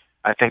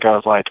 I think I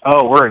was like,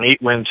 we're an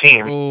 8-win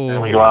team,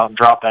 and we go out and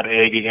drop that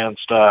egg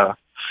against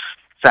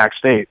Sac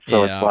State.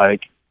 So it's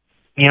like,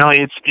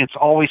 it's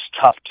always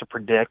tough to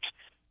predict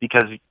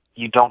because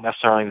you don't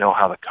necessarily know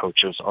how the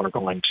coaches are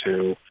going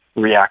to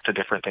react to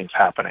different things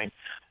happening.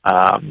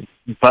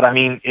 But I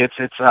mean,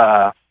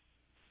 I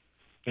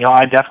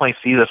definitely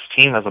see this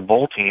team as a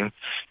bowl team.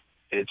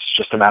 It's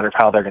just a matter of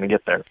how they're going to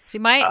get there. See,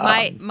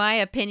 my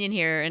opinion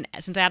here, and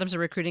since Adam's a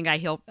recruiting guy,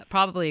 he'll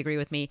probably agree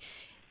with me.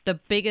 The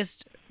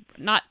biggest,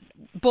 not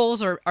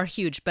bowls are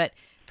huge, but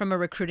from a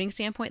recruiting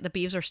standpoint, the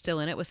Beavs are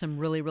still in it with some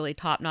really, really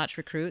top-notch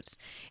recruits.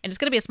 And it's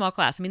going to be a small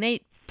class. I mean,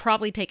 they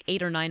probably take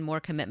 8 or 9 more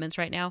commitments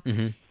right now.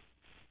 Mm-hmm.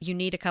 You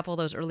need a couple of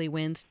those early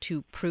wins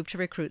to prove to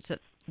recruits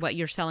that what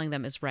you're selling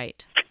them is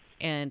right.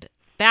 And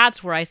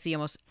that's where I see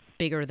almost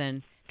bigger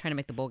than trying to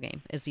make the bowl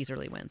game, is these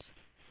early wins.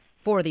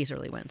 For these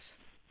early wins.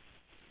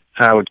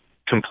 I would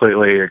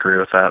completely agree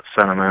with that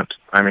sentiment.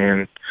 I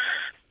mean,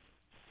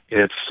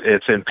 it's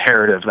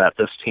imperative that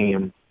this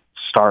team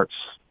starts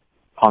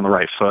on the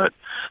right foot.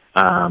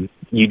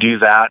 You do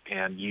that,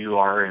 and you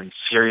are in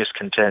serious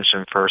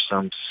contention for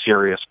some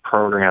serious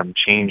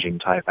program-changing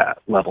type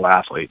level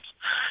athletes.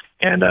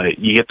 And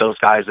you get those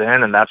guys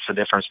in, and that's the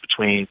difference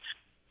between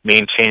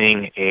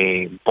maintaining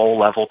a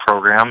bowl-level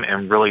program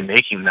and really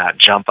making that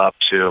jump up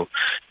to,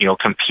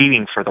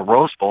 competing for the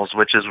Rose Bowls,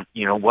 which is,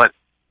 what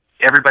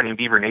everybody in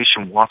Beaver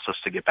Nation wants us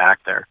to get back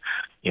there,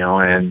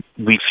 and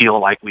we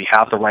feel like we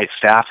have the right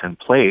staff in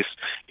place.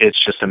 It's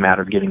just a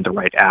matter of getting the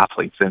right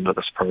athletes into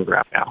this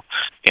program now.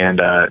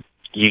 And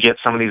you get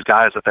some of these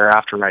guys that they're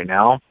after right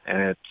now,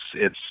 and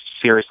it's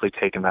seriously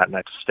taking that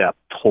next step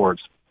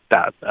towards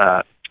that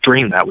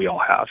dream that we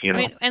all have,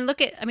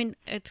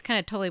 it's kind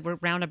of totally, we're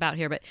roundabout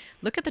here, but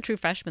look at the true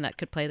freshmen that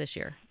could play this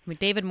year. I mean,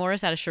 David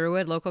Morris out of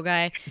Sherwood, local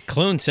guy.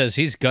 Clune says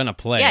he's going to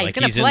play. Yeah, he's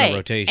going to play. In the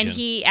rotation. And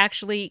he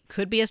actually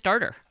could be a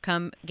starter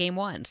come game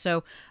 1.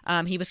 So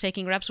he was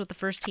taking reps with the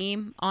first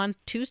team on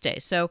Tuesday.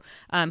 So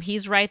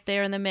he's right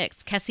there in the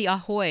mix. Kessie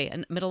Ahoy,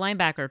 a middle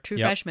linebacker, true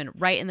freshman,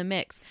 right in the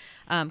mix.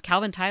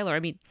 Calvin Tyler, I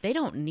mean, they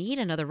don't need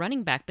another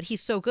running back, but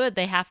he's so good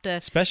they have to.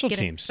 Special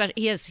teams.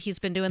 He's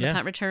been doing the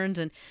punt returns,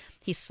 and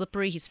he's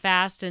slippery, he's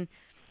fast, and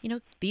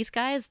these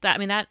guys,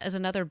 that is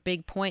another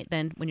big point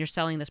then when you're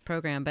selling this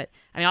program. But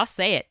I mean, I'll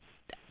say it,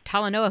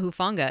 Talanoa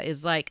Hufanga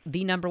is like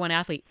the number one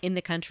athlete in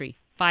the country,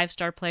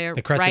 5-star player,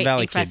 The Crescent right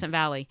Valley in kid. Crescent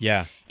Valley.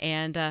 Yeah.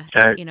 And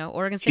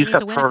Oregon State He's needs got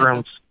to win a couple.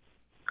 programs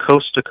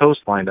coast to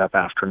coast lined up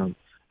after him.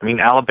 I mean,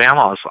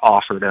 Alabama has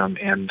offered him,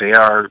 and they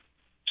are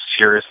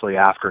seriously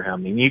after him. I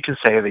mean, you can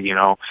say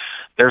that,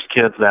 there's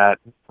kids that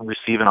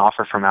receive an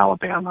offer from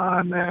Alabama,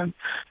 and then,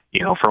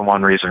 for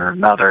one reason or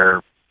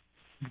another,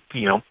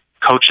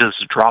 coaches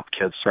drop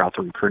kids throughout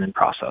the recruiting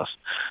process.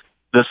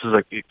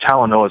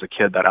 Talanoa is a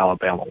kid that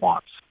Alabama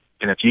wants.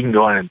 And if you can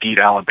go in and beat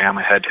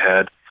Alabama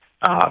head-to-head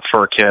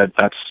for a kid,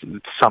 that's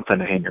something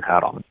to hang your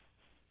hat on.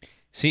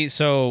 See,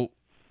 so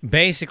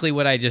basically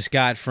what I just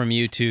got from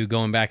you two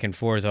going back and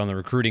forth on the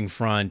recruiting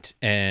front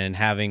and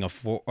having a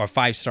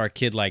 5-star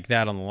kid like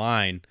that on the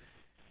line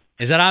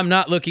is that I'm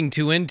not looking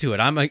too into it.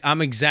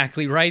 I'm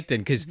exactly right then,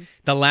 because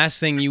the last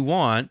thing you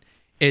want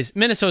is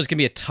Minnesota's going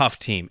to be a tough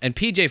team, and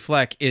PJ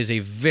Fleck is a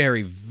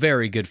very,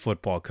 very good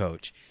football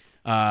coach.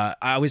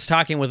 I was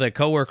talking with a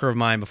coworker of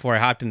mine before I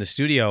hopped in the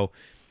studio,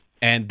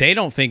 and they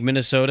don't think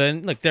Minnesota,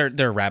 and look, they're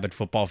a rabid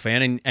football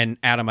fan, and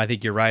Adam, I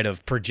think you're right,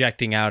 of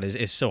projecting out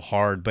is so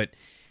hard, but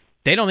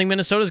they don't think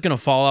Minnesota's going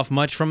to fall off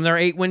much from their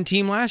 8-win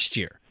team last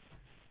year.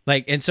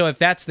 And so if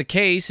that's the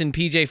case, and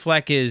PJ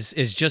Fleck is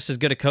just as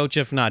good a coach,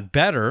 if not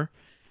better,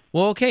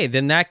 well, okay,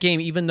 then that game,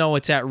 even though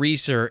it's at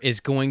Reser, is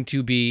going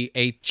to be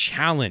a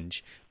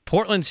challenge.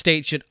 Portland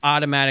State should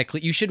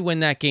you should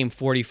win that game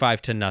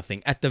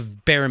 45-0 at the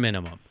bare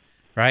minimum,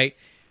 right?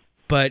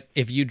 But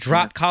if you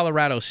drop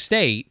Colorado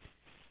State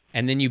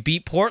and then you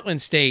beat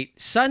Portland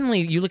State, suddenly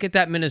you look at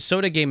that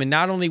Minnesota game, and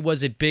not only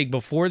was it big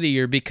before the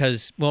year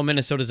because, well,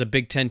 Minnesota's a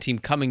Big Ten team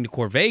coming to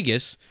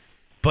Corvegas,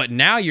 but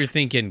now you're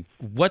thinking,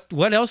 what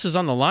else is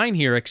on the line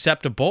here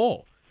except a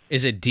bowl?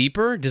 Is it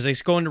deeper? Does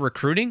this go into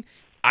recruiting?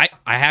 I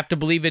have to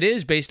believe it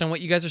is based on what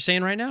you guys are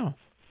saying right now.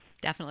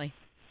 Definitely.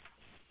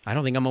 I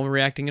don't think I'm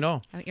overreacting at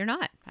all. You're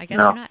not. I guess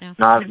you're not now.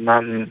 Not,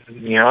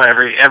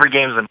 every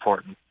game's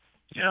important,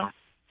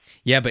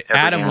 Yeah, but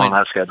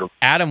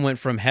Adam went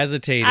from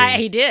hesitating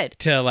he did.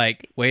 to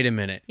wait a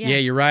minute. Yeah,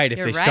 you're right.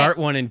 If they start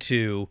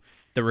 1-2,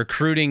 the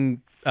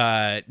recruiting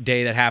day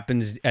that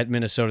happens at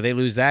Minnesota, they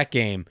lose that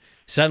game.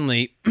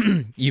 Suddenly,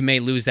 you may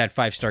lose that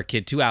 5-star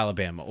kid to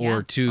Alabama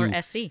or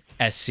SC.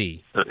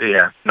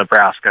 Yeah,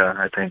 Nebraska,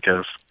 I think,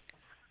 is,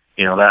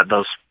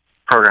 those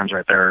programs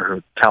right there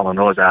who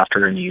Talanoa's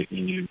after, and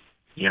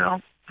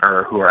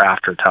or who are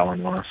after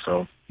Talanoa.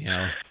 So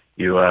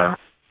you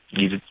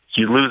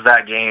lose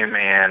that game,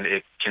 and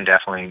it can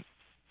definitely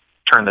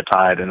turn the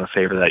tide in a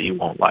favor that you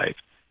won't like.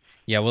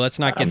 Yeah, well, let's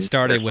not get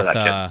started with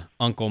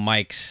Uncle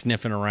Mike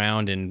sniffing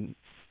around in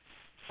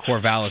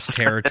Corvallis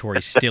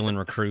territory, stealing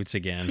recruits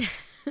again.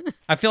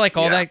 I feel like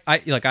all that.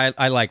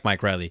 I like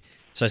Mike Riley,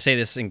 so I say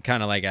this in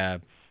kind of like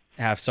a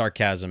half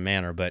sarcasm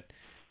manner, but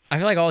I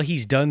feel like all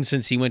he's done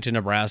since he went to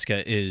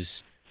Nebraska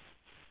is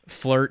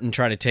flirt and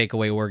try to take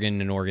away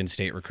Oregon and Oregon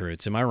State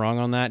recruits. Am I wrong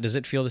on that? Does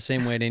it feel the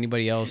same way to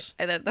anybody else?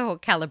 The whole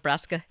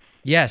Calabrasca.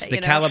 Yes, the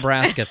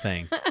Calabrasca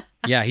thing.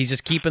 Yeah, he's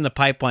just keeping the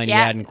pipeline he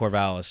had in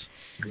Corvallis.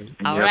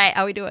 All right,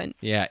 how we doing?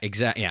 Yeah,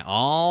 exactly. Yeah,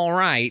 all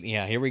right.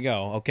 Yeah, here we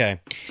go. Okay.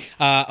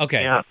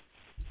 Okay. Yeah.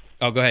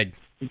 Oh, go ahead.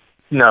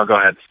 No, go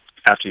ahead.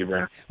 After you,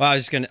 Brandon. Well, I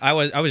was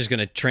just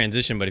gonna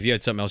transition, but if you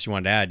had something else you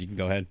wanted to add, you can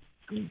go ahead.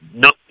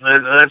 Nope.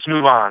 Let's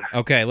move on.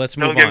 Okay, let's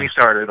move on. Don't get me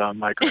started on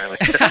Mike Riley.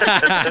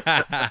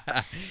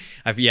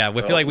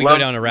 We feel like we go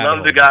down a rabbit hole.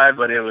 Love the guy,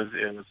 but it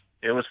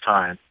was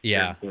time.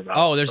 Yeah.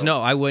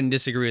 I wouldn't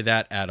disagree with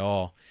that at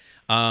all.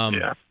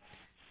 Yeah.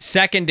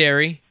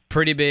 Secondary,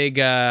 pretty big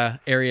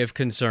area of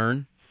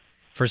concern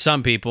for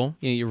some people.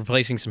 You're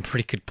replacing some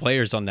pretty good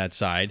players on that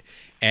side.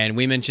 And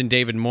we mentioned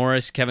David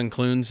Morris. Kevin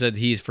Clune said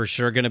he's for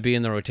sure going to be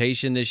in the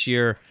rotation this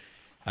year.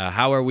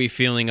 How are we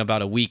feeling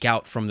about a week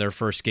out from their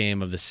first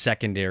game of the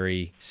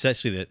secondary,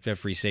 especially the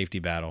free safety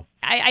battle?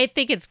 I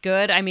think it's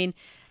good. I mean,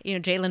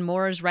 Jalen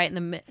Moore is right in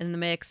the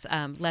mix.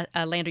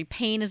 Landry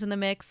Payne is in the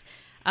mix.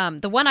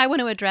 The one I want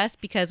to address,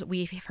 because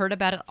we've heard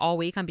about it all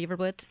week on Beaver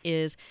Blitz,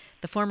 is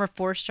the former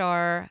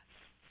 4-star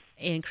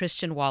in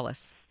Christian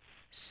Wallace.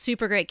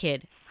 Super great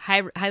kid.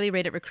 Highly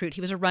rated recruit.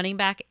 He was a running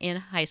back in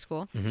high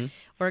school. Mm-hmm.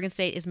 Oregon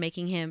State is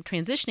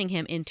transitioning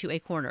him into a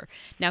corner.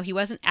 Now, he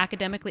wasn't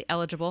academically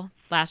eligible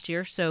last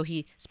year, so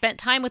he spent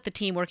time with the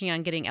team working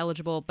on getting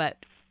eligible, but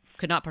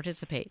could not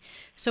participate.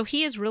 So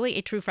he is really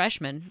a true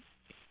freshman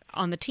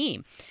on the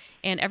team.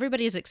 And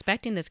everybody is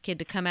expecting this kid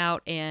to come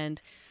out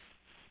and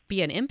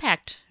be an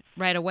impact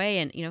right away.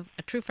 And,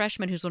 a true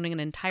freshman who's learning an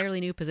entirely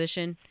new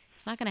position,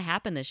 it's not going to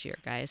happen this year,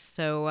 guys.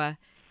 So,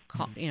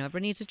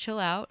 everybody needs to chill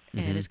out,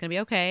 and it's going to be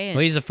okay. And,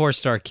 well, he's a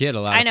 4-star kid.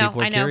 A lot of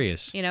people are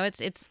curious.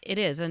 It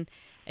is, and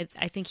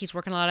I think he's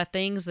working a lot of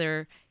things.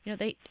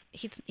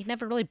 He's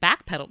never really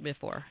backpedaled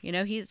before.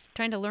 He's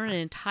trying to learn an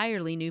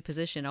entirely new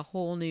position, a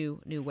whole new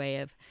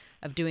way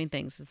of doing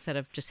things instead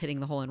of just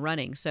hitting the hole and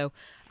running. So,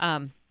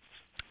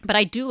 but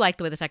I do like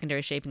the way the secondary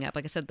is shaping up.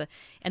 Like I said,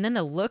 and then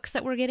the looks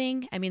that we're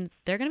getting. I mean,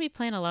 they're going to be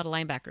playing a lot of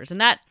linebackers, and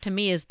that to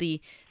me is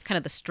the kind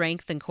of the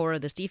strength and core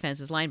of this defense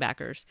is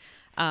linebackers.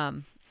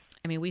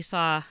 I mean, we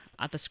saw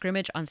at the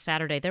scrimmage on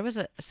Saturday, there was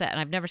a set, and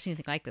I've never seen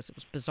anything like this. It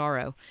was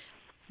bizarro.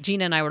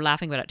 Gina and I were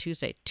laughing about it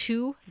Tuesday.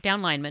 2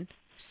 down linemen,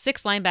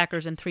 6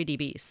 linebackers, and 3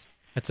 DBs.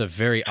 That's a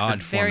very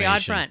odd formation. Very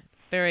odd front.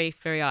 Very,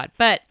 very odd.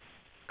 But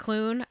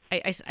Clune,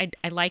 I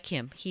like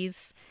him.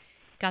 He's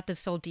got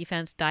this whole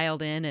defense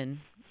dialed in, and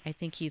I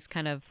think he's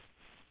kind of,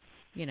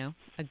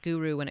 a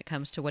guru when it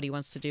comes to what he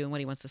wants to do and what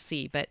he wants to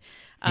see. But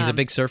he's a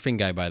big surfing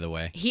guy, by the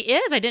way. He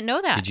is. I didn't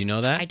know that. Did you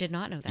know that? I did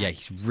not know that. Yeah,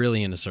 he's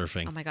really into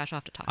surfing. Oh my gosh, I'll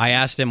have to talk. I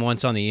asked him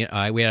once we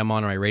had him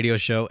on my radio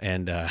show,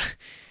 and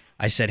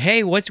I said,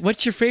 "Hey,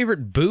 what's your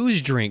favorite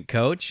booze drink,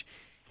 Coach?"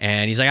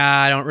 And he's like,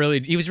 "I don't really."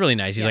 He was really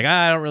nice. He's like,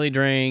 "I don't really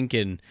drink."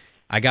 And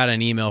I got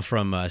an email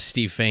from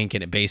Steve Fink,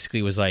 and it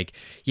basically was like,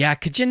 "Yeah,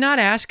 could you not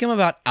ask him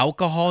about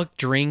alcoholic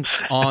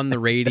drinks on the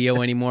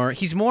radio anymore?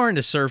 He's more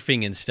into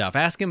surfing and stuff.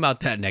 Ask him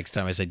about that next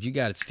time." I said, "You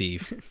got it,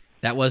 Steve."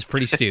 That was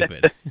pretty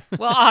stupid.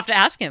 Well, I'll have to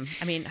ask him.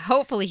 I mean,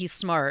 hopefully he's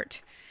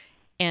smart,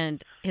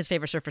 and his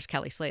favorite surfer is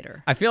Kelly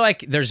Slater. I feel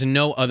like there's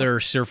no other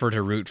surfer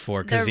to root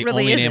for because the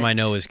really only isn't. name I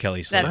know is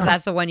Kelly Slater.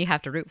 That's the one you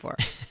have to root for.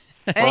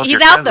 Well, He's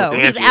out though.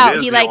 He's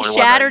out. He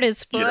shattered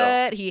his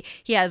foot. He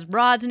has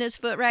rods in his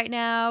foot right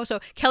now.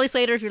 So Kelly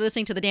Slater, if you're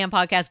listening to the damn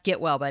podcast,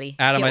 get well, buddy.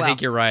 Adam, Get well. I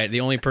think you're right.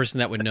 The only person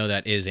that would know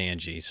that is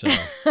Angie. So,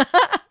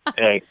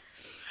 Hey,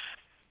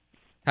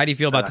 how do you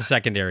feel about the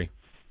secondary?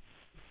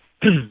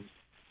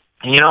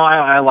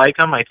 I like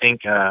him. I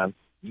think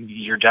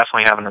you're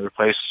definitely having to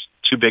replace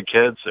 2 big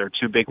kids or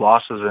 2 big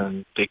losses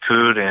in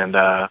Decoud and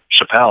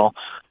Chappelle.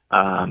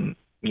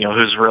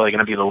 Who's really going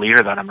to be the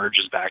leader that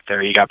emerges back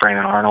there. You got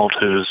Brandon Arnold,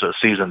 who's a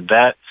seasoned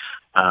vet.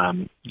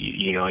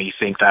 You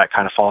think that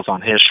kind of falls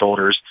on his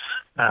shoulders.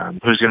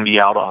 Who's going to be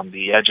out on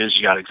the edges?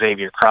 You got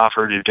Xavier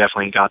Crawford, who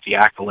definitely got the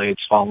accolades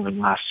following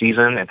last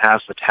season and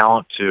has the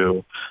talent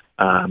to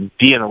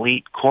be an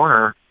elite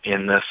corner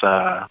in this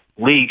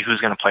league. Who's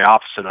going to play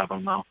opposite of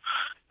him, though?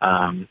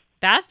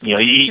 That's to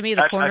me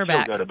the cornerback.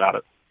 I feel good about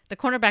it. The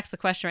cornerback's the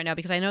question right now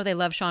because I know they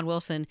love Sean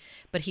Wilson,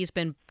 but he's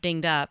been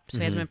dinged up, so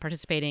he hasn't been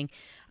participating.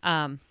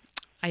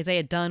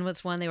 Isaiah Dunn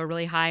was one they were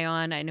really high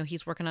on. I know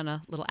he's working on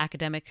a little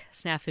academic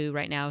snafu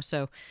right now,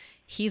 so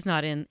he's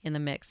not in the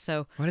mix.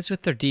 So What is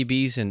with their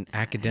DBs and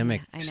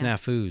academic I know.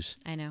 snafus?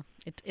 I know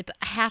it's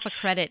half a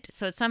credit.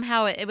 So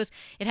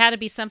it had to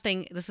be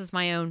something. This is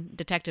my own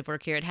detective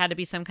work here. It had to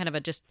be some kind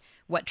of just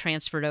what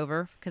transferred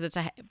over because it's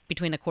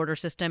between a quarter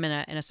system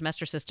and a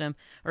semester system,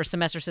 or a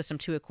semester system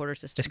to a quarter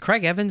system. Is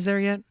Craig Evans there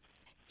yet?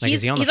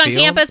 He's on on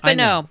campus, but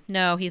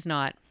no, he's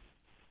not.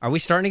 Are we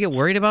starting to get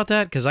worried about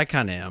that? Because I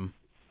kind of am.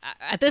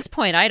 At this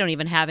point, I don't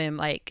even have him.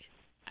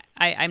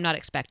 I'm not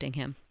expecting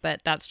him,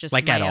 but that's just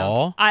at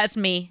all. It's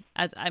me.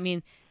 I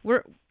mean,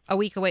 we're a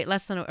week away,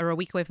 a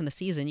week away from the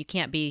season. You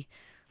can't be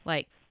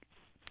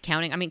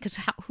counting. I mean, because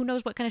who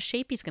knows what kind of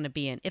shape he's going to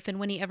be in if and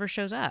when he ever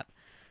shows up.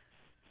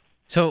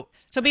 So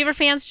Beaver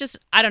fans just,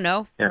 I don't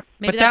know. Yeah.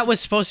 But that was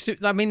supposed to.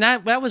 I mean,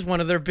 that was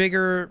one of their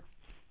bigger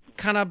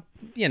kind of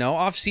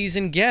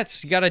off-season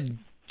gets. You got a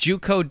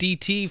JUCO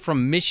DT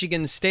from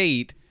Michigan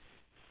State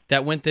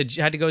that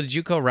had to go the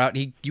JUCO route.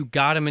 You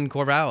got him in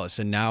Corvallis,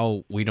 and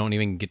now we don't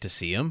even get to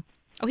see him.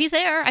 Oh, he's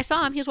there. I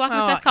saw him. He was walking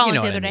with Seth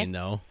Collins the other day.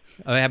 Though,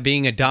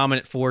 being a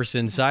dominant force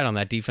inside on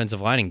that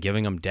defensive line and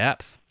giving them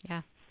depth.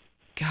 Yeah.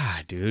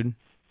 God, dude.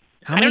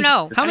 I don't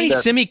know. How many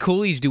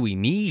semi-coolies do we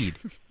need?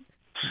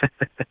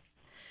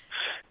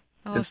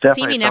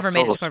 Simi never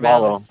made it to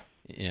Corvallis.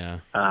 Yeah.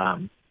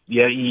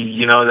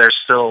 There's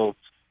still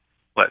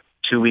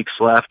 2 weeks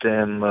left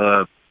in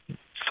the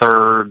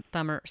third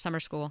summer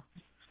school.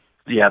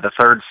 Yeah, the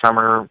third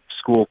summer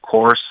school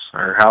course,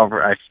 or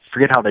however, I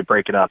forget how they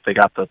break it up. They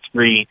got the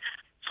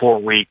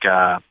 3-4 week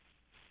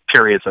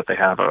periods that they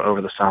have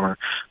over the summer.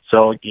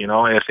 So if he's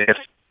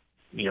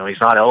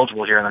not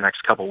eligible here in the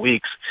next couple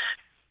weeks,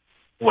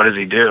 what does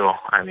he do?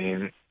 I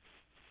mean,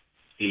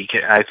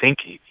 I think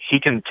he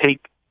can take.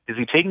 Is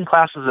he taking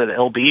classes at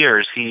LB, or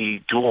is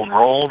he dual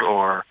enrolled,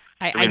 or?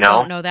 I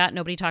don't know that.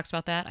 Nobody talks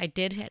about that.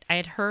 I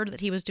had heard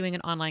that he was doing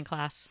an online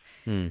class,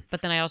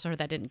 but then I also heard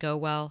that didn't go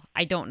well.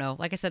 I don't know.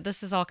 Like I said,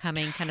 this is all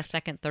coming kind of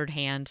second, third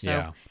hand.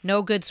 So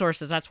no good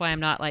sources. That's why I'm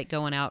not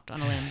going out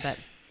on a limb. But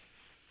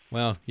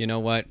well, you know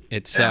what?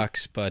 It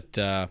sucks, but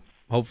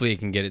hopefully it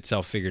can get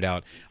itself figured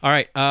out. All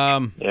right. I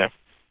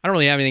don't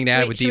really have anything to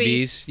add with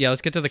DBs.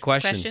 Let's get to the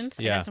questions.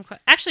 Yeah.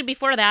 Actually,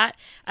 before that,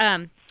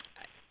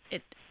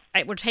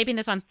 we're taping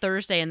this on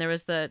Thursday, and there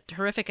was the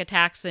horrific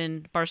attacks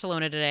in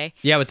Barcelona today.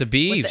 Yeah, with the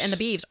Beavs. And the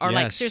Beavs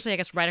are seriously, I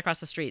guess, right across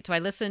the street. So I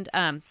listened.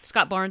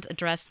 Scott Barnes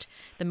addressed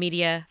the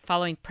media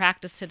following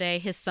practice today.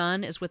 His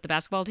son is with the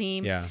basketball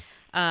team. Yeah.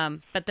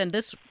 But then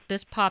this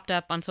popped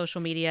up on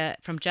social media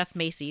from Jeff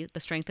Macy,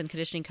 the strength and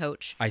conditioning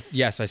coach. I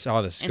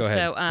saw this. Go ahead.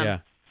 So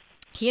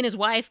he and his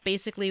wife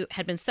basically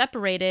had been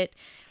separated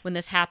when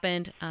this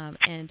happened,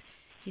 and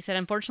He said,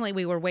 unfortunately,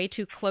 we were way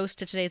too close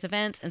to today's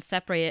events and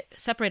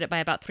separated by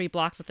about 3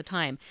 blocks at the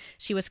time.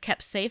 She was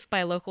kept safe by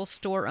a local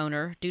store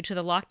owner. Due to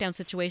the lockdown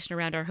situation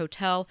around our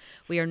hotel,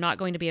 we are not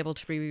going to be able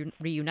to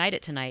reunite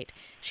it tonight.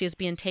 She is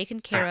being taken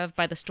care of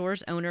by the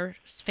store's owner's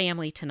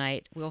family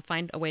tonight. We'll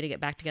find a way to get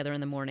back together in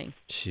the morning.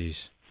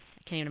 Jeez.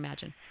 I can't even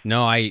imagine.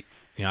 No, I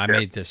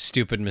made this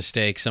stupid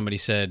mistake. Somebody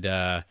said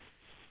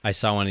I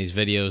saw one of these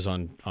videos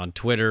on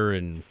Twitter,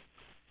 and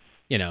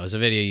it was a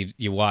video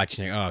you watch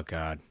and you're, oh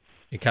God.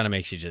 It kind of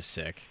makes you just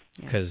sick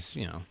because,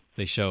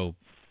 they show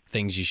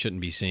things you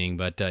shouldn't be seeing.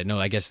 But no,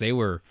 I guess they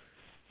were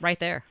right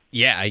there.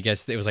 Yeah, I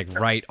guess it was like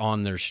right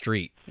on their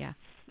street. Yeah,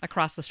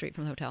 across the street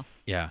from the hotel.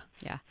 Yeah.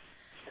 Yeah.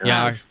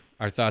 Yeah,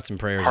 our thoughts and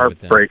prayers are with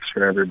them. Heartbreaks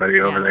for everybody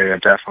over there.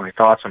 Definitely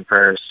thoughts and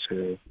prayers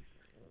to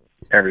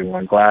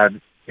everyone. Glad,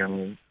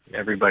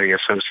 everybody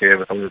associated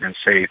with Oregon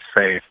State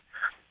safe.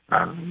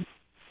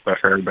 But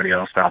for everybody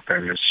else out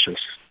there,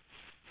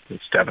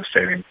 it's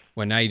devastating.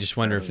 Well, now you just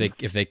wonder if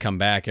they come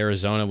back.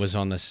 Arizona was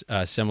on this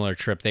similar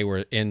trip. They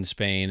were in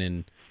Spain,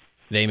 and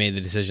they made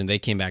the decision. They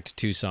came back to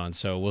Tucson,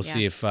 so we'll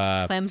see if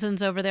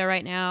Clemson's over there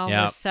right now.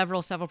 Yeah. There's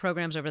several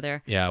programs over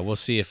there. Yeah, we'll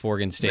see if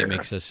Oregon State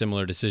makes a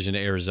similar decision to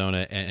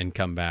Arizona and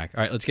come back.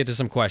 All right, let's get to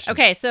some questions.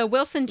 Okay, so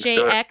Wilson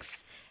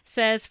JX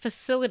says,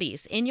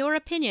 facilities. In your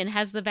opinion,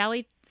 has the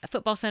Valley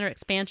Football Center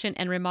expansion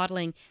and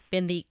remodeling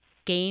been the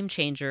game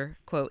changer,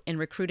 quote, in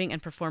recruiting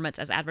and performance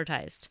as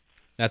advertised?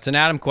 That's an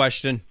Adam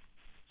question.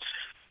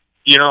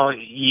 You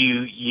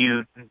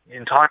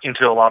in talking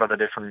to a lot of the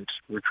different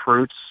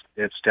recruits,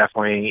 it's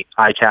definitely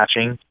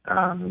eye-catching.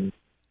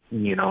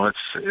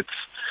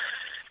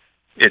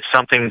 It's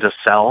something to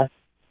sell,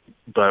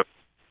 but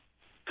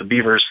the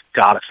Beavers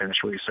got to finish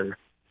research.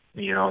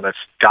 That's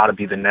got to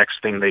be the next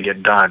thing they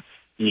get done.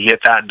 You get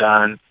that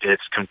done,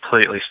 it's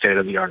completely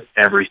state-of-the-art,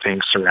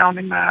 everything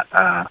surrounding that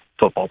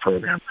football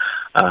program.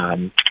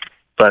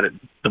 But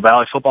the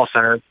Valley Football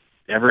Center,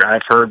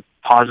 I've heard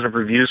positive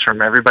reviews from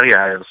everybody.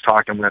 I was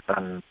talking with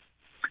a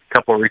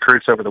couple of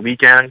recruits over the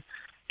weekend,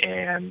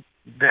 and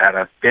that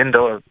I've been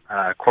to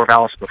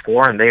Corvallis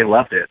before, and they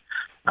loved it.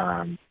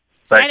 But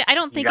I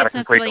don't think it's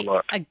necessarily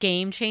a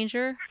game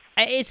changer.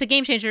 It's a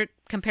game changer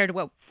compared to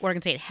what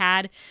Oregon State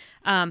had.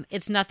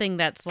 It's nothing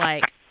that's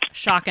like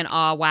shock and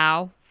awe,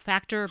 wow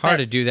factor. Hard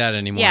to do that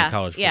anymore in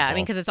college football. Yeah, I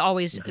mean, because it's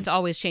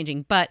always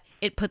changing. But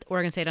it put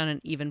Oregon State on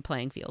an even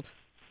playing field.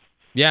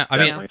 Yeah, I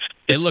mean,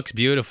 it looks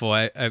beautiful.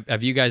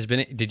 Have you guys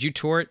been? Did you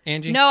tour it,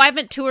 Angie? No, I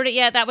haven't toured it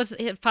yet. That was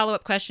a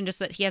follow-up question, just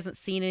that he hasn't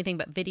seen anything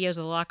but videos of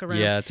the locker room.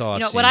 Yeah, that's all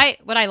I've seen.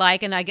 What I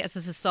like, and I guess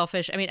this is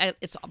selfish. I mean,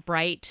 it's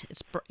bright.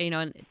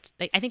 And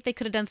I think they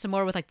could have done some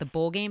more with like the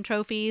bowl game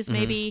trophies,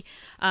 maybe.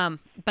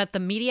 But the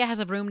media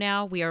has a room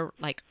now. We are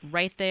like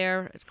right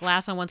there. It's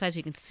glass on one side, so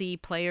you can see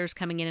players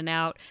coming in and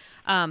out.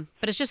 But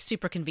it's just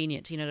super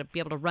convenient, to be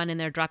able to run in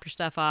there, drop your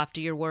stuff off,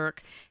 do your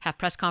work, have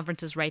press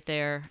conferences right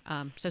there.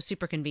 So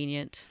super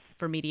convenient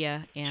for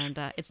media, and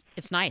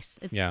it's nice.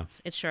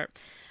 It's sharp.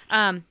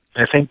 I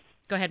think.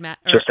 Go ahead, Matt.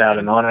 Just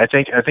adding on, I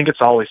think it's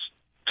always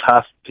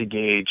tough to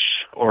gauge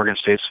Oregon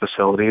State's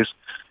facilities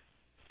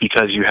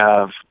because you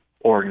have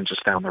Oregon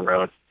just down the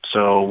road.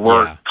 So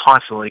we're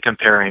constantly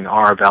comparing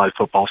our Valley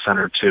Football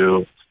Center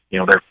to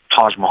their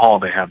Taj Mahal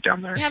they have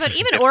down there. Yeah, but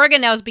even Oregon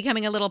now is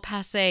becoming a little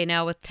passé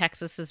now with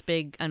Texas's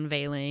big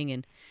unveiling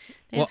and.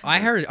 I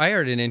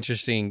heard an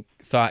interesting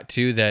thought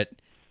too that.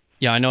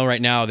 Yeah, I know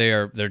right now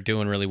they're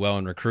doing really well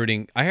in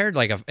recruiting. I heard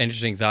like an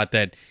interesting thought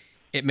that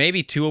it may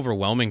be too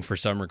overwhelming for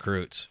some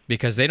recruits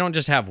because they don't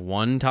just have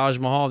one Taj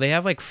Mahal, they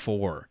have like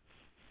 4.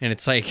 And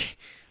it's like,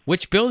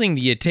 which building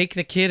do you take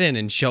the kid in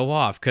and show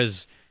off?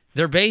 Because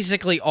they're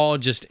basically all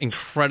just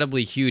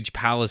incredibly huge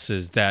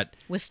palaces that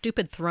with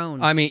stupid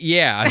thrones. I mean,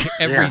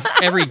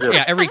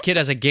 every kid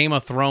has a Game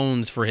of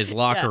Thrones for his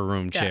locker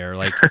room chair.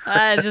 Like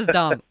it's just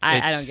dumb.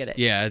 I don't get it.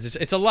 Yeah,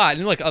 it's a lot.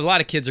 And look, a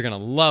lot of kids are gonna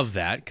love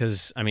that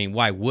because I mean,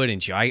 why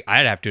wouldn't you? I'd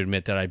have to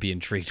admit that I'd be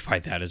intrigued by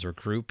that as a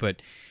recruit.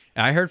 But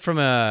I heard from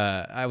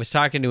I was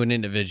talking to an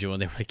individual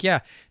and they were like, yeah,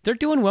 they're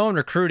doing well in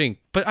recruiting,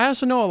 but I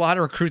also know a lot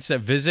of recruits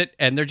that visit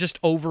and they're just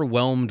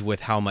overwhelmed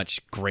with how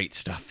much great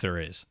stuff there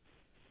is.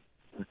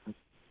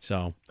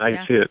 So I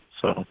can see it.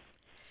 So,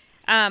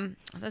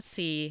 let's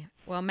see.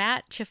 Well,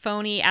 Matt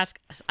Ciffoni asked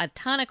a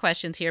ton of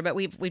questions here, but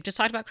we've just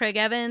talked about Craig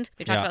Evans.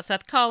 We talked about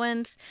Seth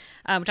Collins.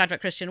 We talked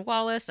about Christian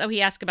Wallace. Oh,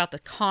 he asked about the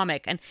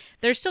comic, and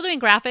they're still doing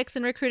graphics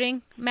in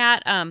recruiting.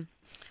 Matt,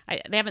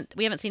 we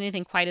haven't seen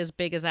anything quite as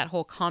big as that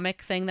whole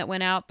comic thing that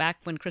went out back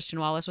when Christian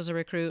Wallace was a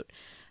recruit,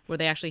 where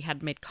they actually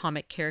had made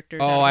comic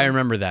characters. Oh, I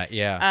remember that.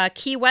 Yeah.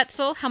 Key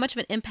Wetzel, how much of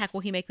an impact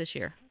will he make this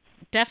year?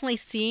 Definitely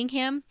seeing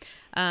him,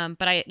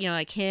 but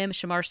like him,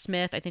 Shamar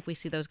Smith, I think we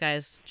see those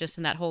guys just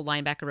in that whole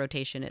linebacker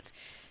rotation. It's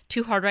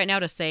too hard right now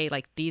to say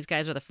like these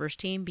guys are the first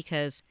team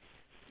because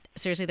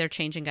seriously, they're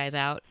changing guys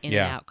out in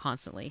and out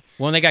constantly.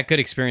 Well, and they got good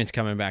experience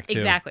coming back too.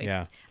 Exactly.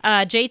 Yeah.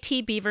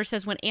 JT Beaver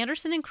says when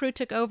Anderson and crew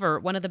took over,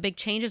 one of the big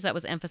changes that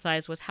was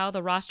emphasized was how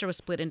the roster was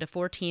split into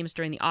 4 teams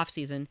during the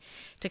offseason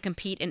to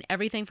compete in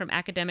everything from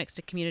academics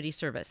to community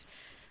service.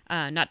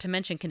 not to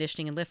mention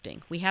conditioning and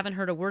lifting. We haven't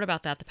heard a word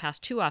about that the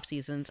past 2 off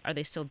seasons. Are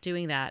they still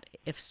doing that?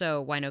 If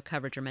so, why no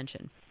coverage or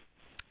mention?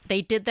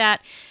 They did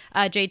that,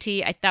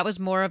 JT. That was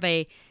more of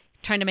a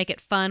trying to make it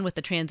fun with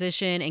the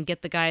transition and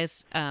get the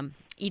guys.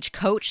 Each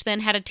coach then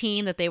had a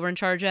team that they were in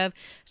charge of,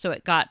 so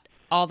it got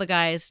all the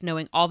guys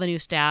knowing all the new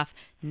staff.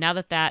 Now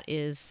that that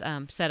is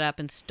set up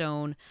in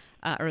stone,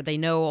 or they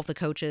know all the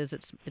coaches,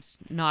 it's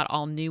not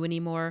all new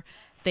anymore.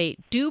 They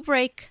do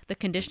break the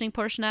conditioning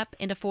portion up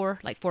into 4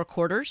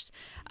 quarters,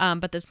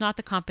 but that's not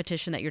the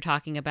competition that you're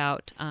talking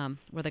about,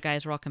 where the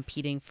guys are all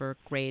competing for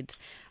grades.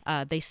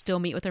 They still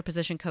meet with their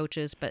position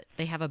coaches, but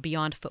they have a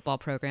beyond football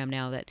program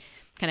now that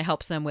kind of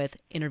helps them with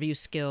interview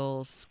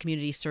skills,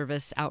 community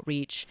service,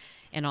 outreach,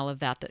 and all of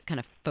that kind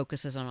of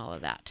focuses on all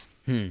of that.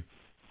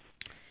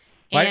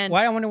 Why?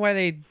 I wonder why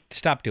they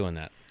stopped doing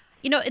that.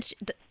 It's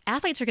the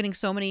athletes are getting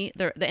so many.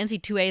 The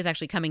NC2A is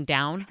actually coming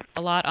down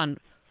a lot on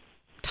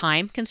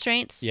time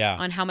constraints. Yeah.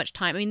 On how much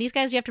time. I mean, these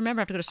guys, you have to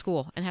remember, have to go to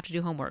school and have to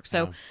do homework.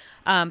 So,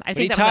 I think what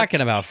are you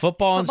talking about?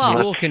 Football and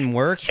school can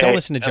work. Don't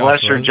listen to Josh.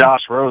 Unless you're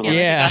Josh Rosen.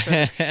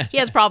 Yeah. He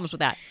has problems with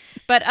that,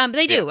 but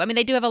they do. I mean,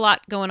 they do have a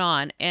lot going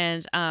on,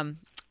 and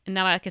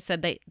now, like I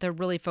said, they're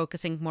really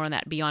focusing more on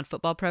that beyond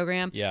football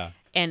program. Yeah.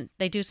 And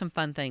they do some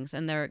fun things,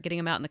 and they're getting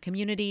them out in the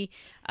community.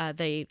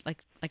 They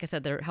like I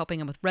said, they're helping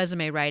them with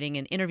resume writing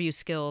and interview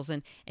skills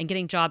and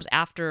getting jobs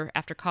after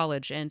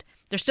college. And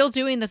they're still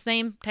doing the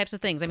same types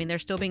of things. I mean, they're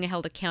still being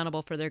held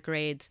accountable for their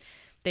grades.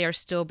 They are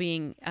still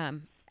being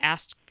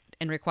asked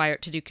and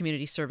required to do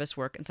community service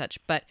work and such.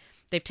 But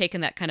they've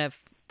taken that kind of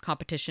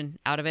competition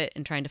out of it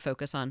and trying to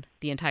focus on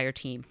the entire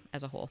team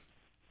as a whole.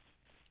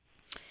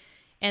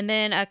 And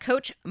then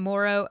Coach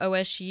Morrow,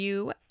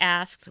 OSU,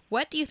 asks,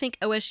 what do you think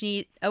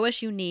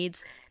OSU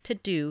needs to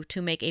do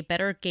to make a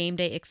better game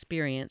day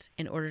experience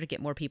in order to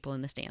get more people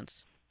in the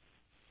stands?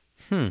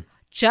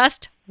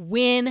 Just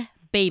win,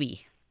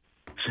 baby.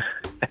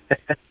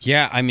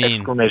 Yeah, I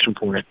mean... Exclamation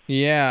point.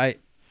 Yeah,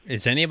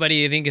 is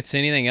anybody think it's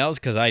anything else?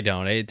 Because I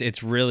don't.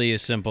 It's really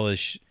as simple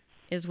as...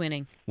 is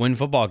winning. Win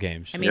football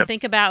games. I mean,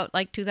 think about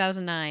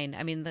 2009.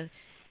 I mean, the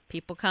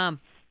people come.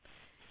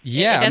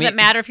 Yeah, it doesn't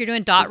matter if you're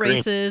doing dot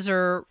races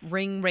or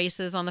ring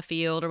races on the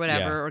field or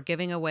whatever, or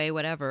giving away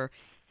whatever.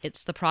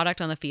 It's the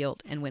product on the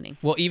field and winning.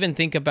 Well, even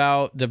think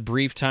about the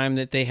brief time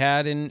that they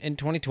had in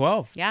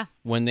 2012. Yeah.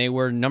 When they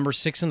were number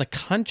 6 in the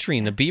country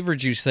and the Beaver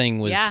Juice thing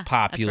was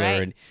popular. That's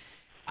right.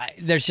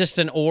 And there's just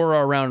an aura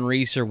around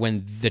Reeser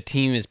when the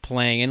team is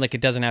playing, and it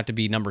doesn't have to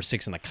be number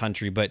 6 in the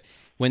country, but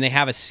when they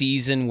have a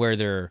season where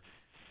they're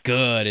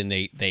good and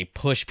they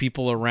push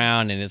people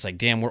around and it's like,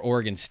 damn, we're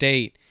Oregon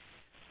State.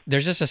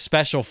 There's just a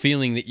special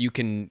feeling that you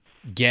can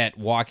get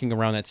walking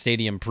around that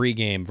stadium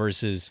pregame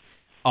versus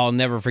I'll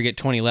never forget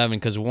 2011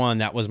 because, one,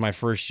 that was my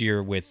first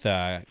year with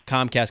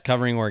Comcast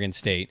covering Oregon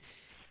State,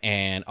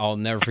 and I'll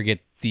never forget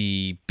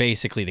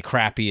basically the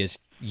crappiest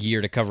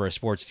year to cover a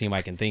sports team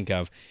I can think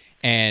of.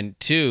 And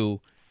 2,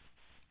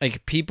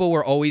 people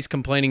were always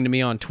complaining to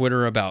me on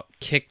Twitter about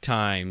kick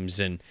times,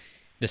 and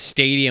the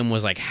stadium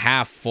was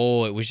half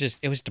full. It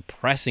was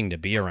depressing to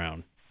be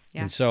around.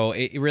 Yeah. And so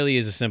it really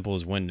is as simple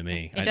as win to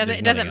me. It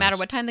doesn't matter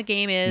what time the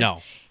game is.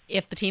 No.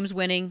 If the team's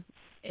winning,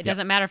 it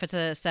doesn't matter if it's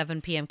a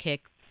 7 p.m.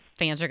 kick.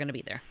 Fans are going to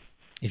be there.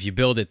 If you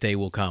build it, they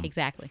will come.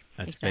 Exactly.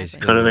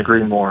 Basically. Couldn't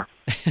agree more.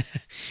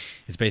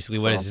 It's basically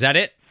what it is. Is that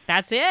it?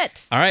 That's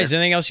it. All right. Is there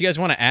anything else you guys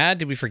want to add?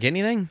 Did we forget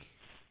anything?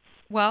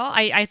 Well,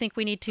 I think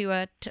we need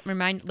to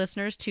remind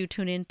listeners to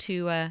tune in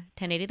to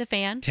 1080 The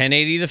Fan.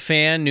 1080 The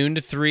Fan, noon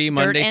to 3,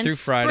 Monday through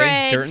Friday.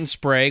 Sprague. Dirt and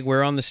Sprague.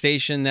 We're on the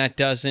station that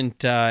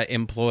doesn't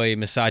employ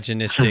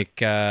misogynistic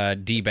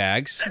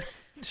D-bags,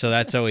 so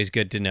that's always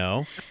good to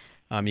know.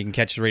 You can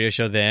catch the radio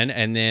show then,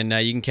 and then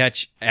you can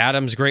catch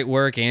Adam's great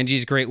work,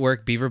 Angie's great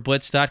work,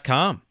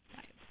 beaverblitz.com.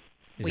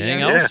 Is there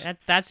anything else?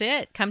 That's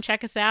it. Come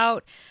check us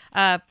out.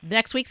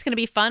 Next week's going to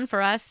be fun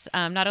for us.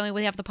 Not only will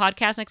we have the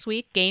podcast next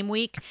week, game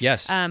week.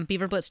 Yes.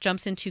 Beaver Blitz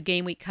jumps into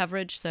game week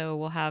coverage, so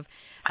we'll have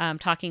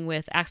talking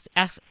with Ask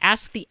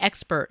the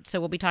Expert. So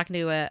we'll be talking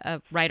to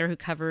a writer who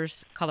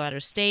covers Colorado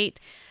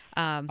State.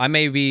 I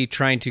may be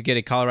trying to get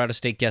a Colorado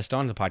State guest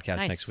on the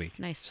podcast next week.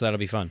 Nice. So that'll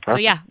be fun. So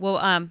yeah, we'll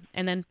and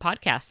then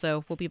podcast.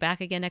 So we'll be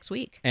back again next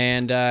week.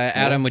 And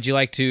Adam, would you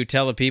like to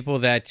tell the people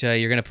that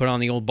you're going to put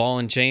on the old ball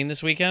and chain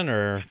this weekend,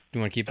 or do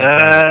you want to keep that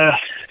private?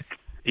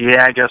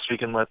 Yeah, I guess we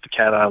can let the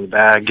cat out of the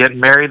bag.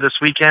 Getting married this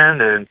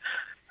weekend, and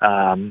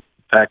in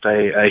fact,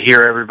 I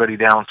hear everybody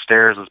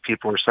downstairs as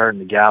people are starting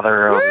to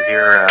gather over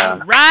here.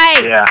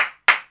 Right. Yeah.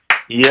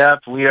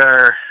 Yep, we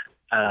are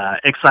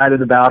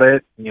excited about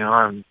it.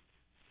 I'm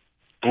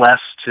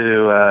blessed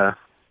to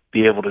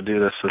be able to do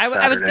this Saturday.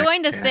 I was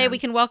going to say we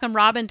can welcome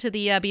Robin to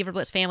the Beaver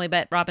Blitz family,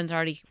 but Robin's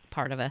already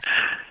part of us.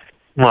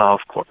 Well,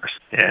 of course.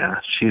 Yeah,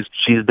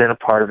 she's been a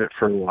part of it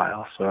for a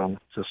while, so I'm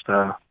just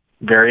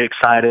very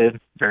excited,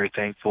 very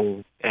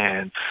thankful,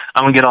 and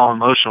I'm going to get all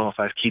emotional if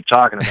I keep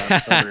talking about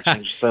it, so I'm going to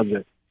change the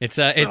subject.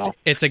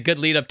 It's a good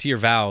lead up to your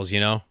vows,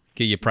 get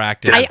you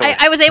practice.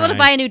 I was able to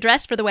buy a new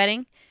dress for the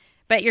wedding,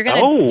 but you're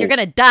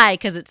gonna die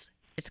because it's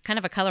kind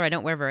of a color I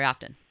don't wear very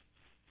often.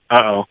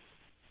 Uh-oh.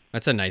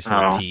 That's a nice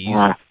little tease.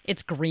 Well,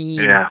 It's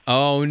green. yeah.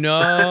 Oh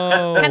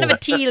no! Kind of a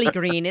tealy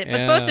green. It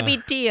was supposed to Yeah.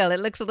 be teal. It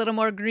looks a little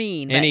more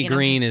green. But, Any you know,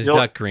 green is You'll-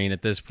 duck green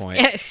at this point.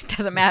 It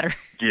doesn't matter.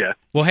 Yeah.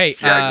 Well, hey,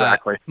 Yeah,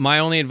 exactly. my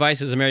only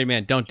advice as a married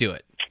man: don't do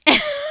it.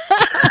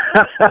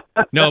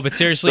 No, but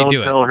seriously, Don't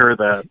do it. tell her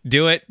that.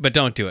 Do it, but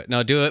don't do it.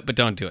 No, do it, but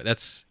don't do it.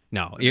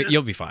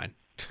 You'll be fine.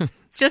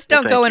 Just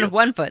don't Well, go thank in you. with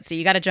one foot. So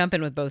you got to jump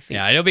in with both feet.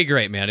 Yeah, it'll be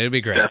great, man. It'll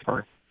be great.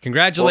 Definitely.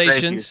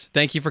 Congratulations.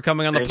 Thank you for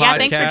coming on the Thank podcast. you. Yeah,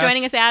 thanks for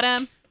joining us,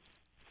 Adam.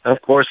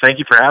 Of course. Thank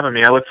you for having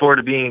me. I look forward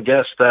to being a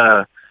guest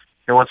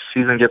here once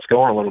the season gets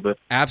going a little bit.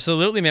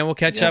 Absolutely, man. We'll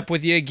catch up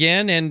with you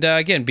again. And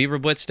again,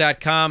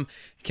 beaverblitz.com.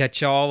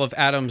 Catch all of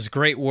Adam's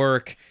great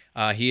work.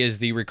 He is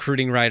the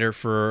recruiting writer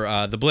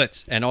for the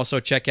Blitz. And also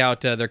check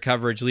out their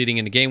coverage leading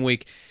into game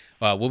week.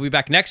 We'll be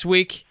back next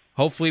week,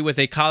 hopefully with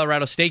a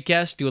Colorado State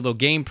guest, do a little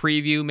game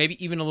preview,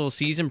 maybe even a little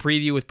season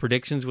preview with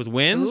predictions with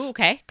wins. Ooh,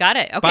 okay. Got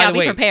it. Okay, By I'll the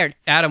way, be prepared.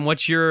 Adam,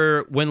 what's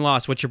your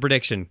win-loss? What's your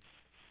prediction?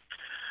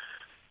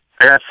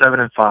 I got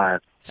 7-5.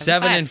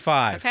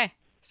 7-5. Okay.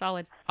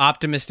 Solid.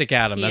 Optimistic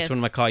Adam. He That's is. what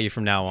I'm going to call you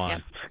from now on.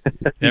 Yep.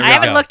 There we I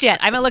haven't go. looked yet.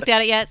 I haven't looked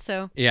at it yet,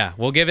 so Yeah,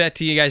 we'll give that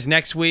to you guys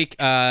next week.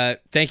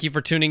 Thank you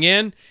for tuning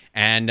in,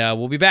 and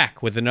we'll be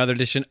back with another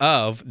edition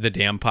of The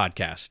Damn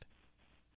Podcast.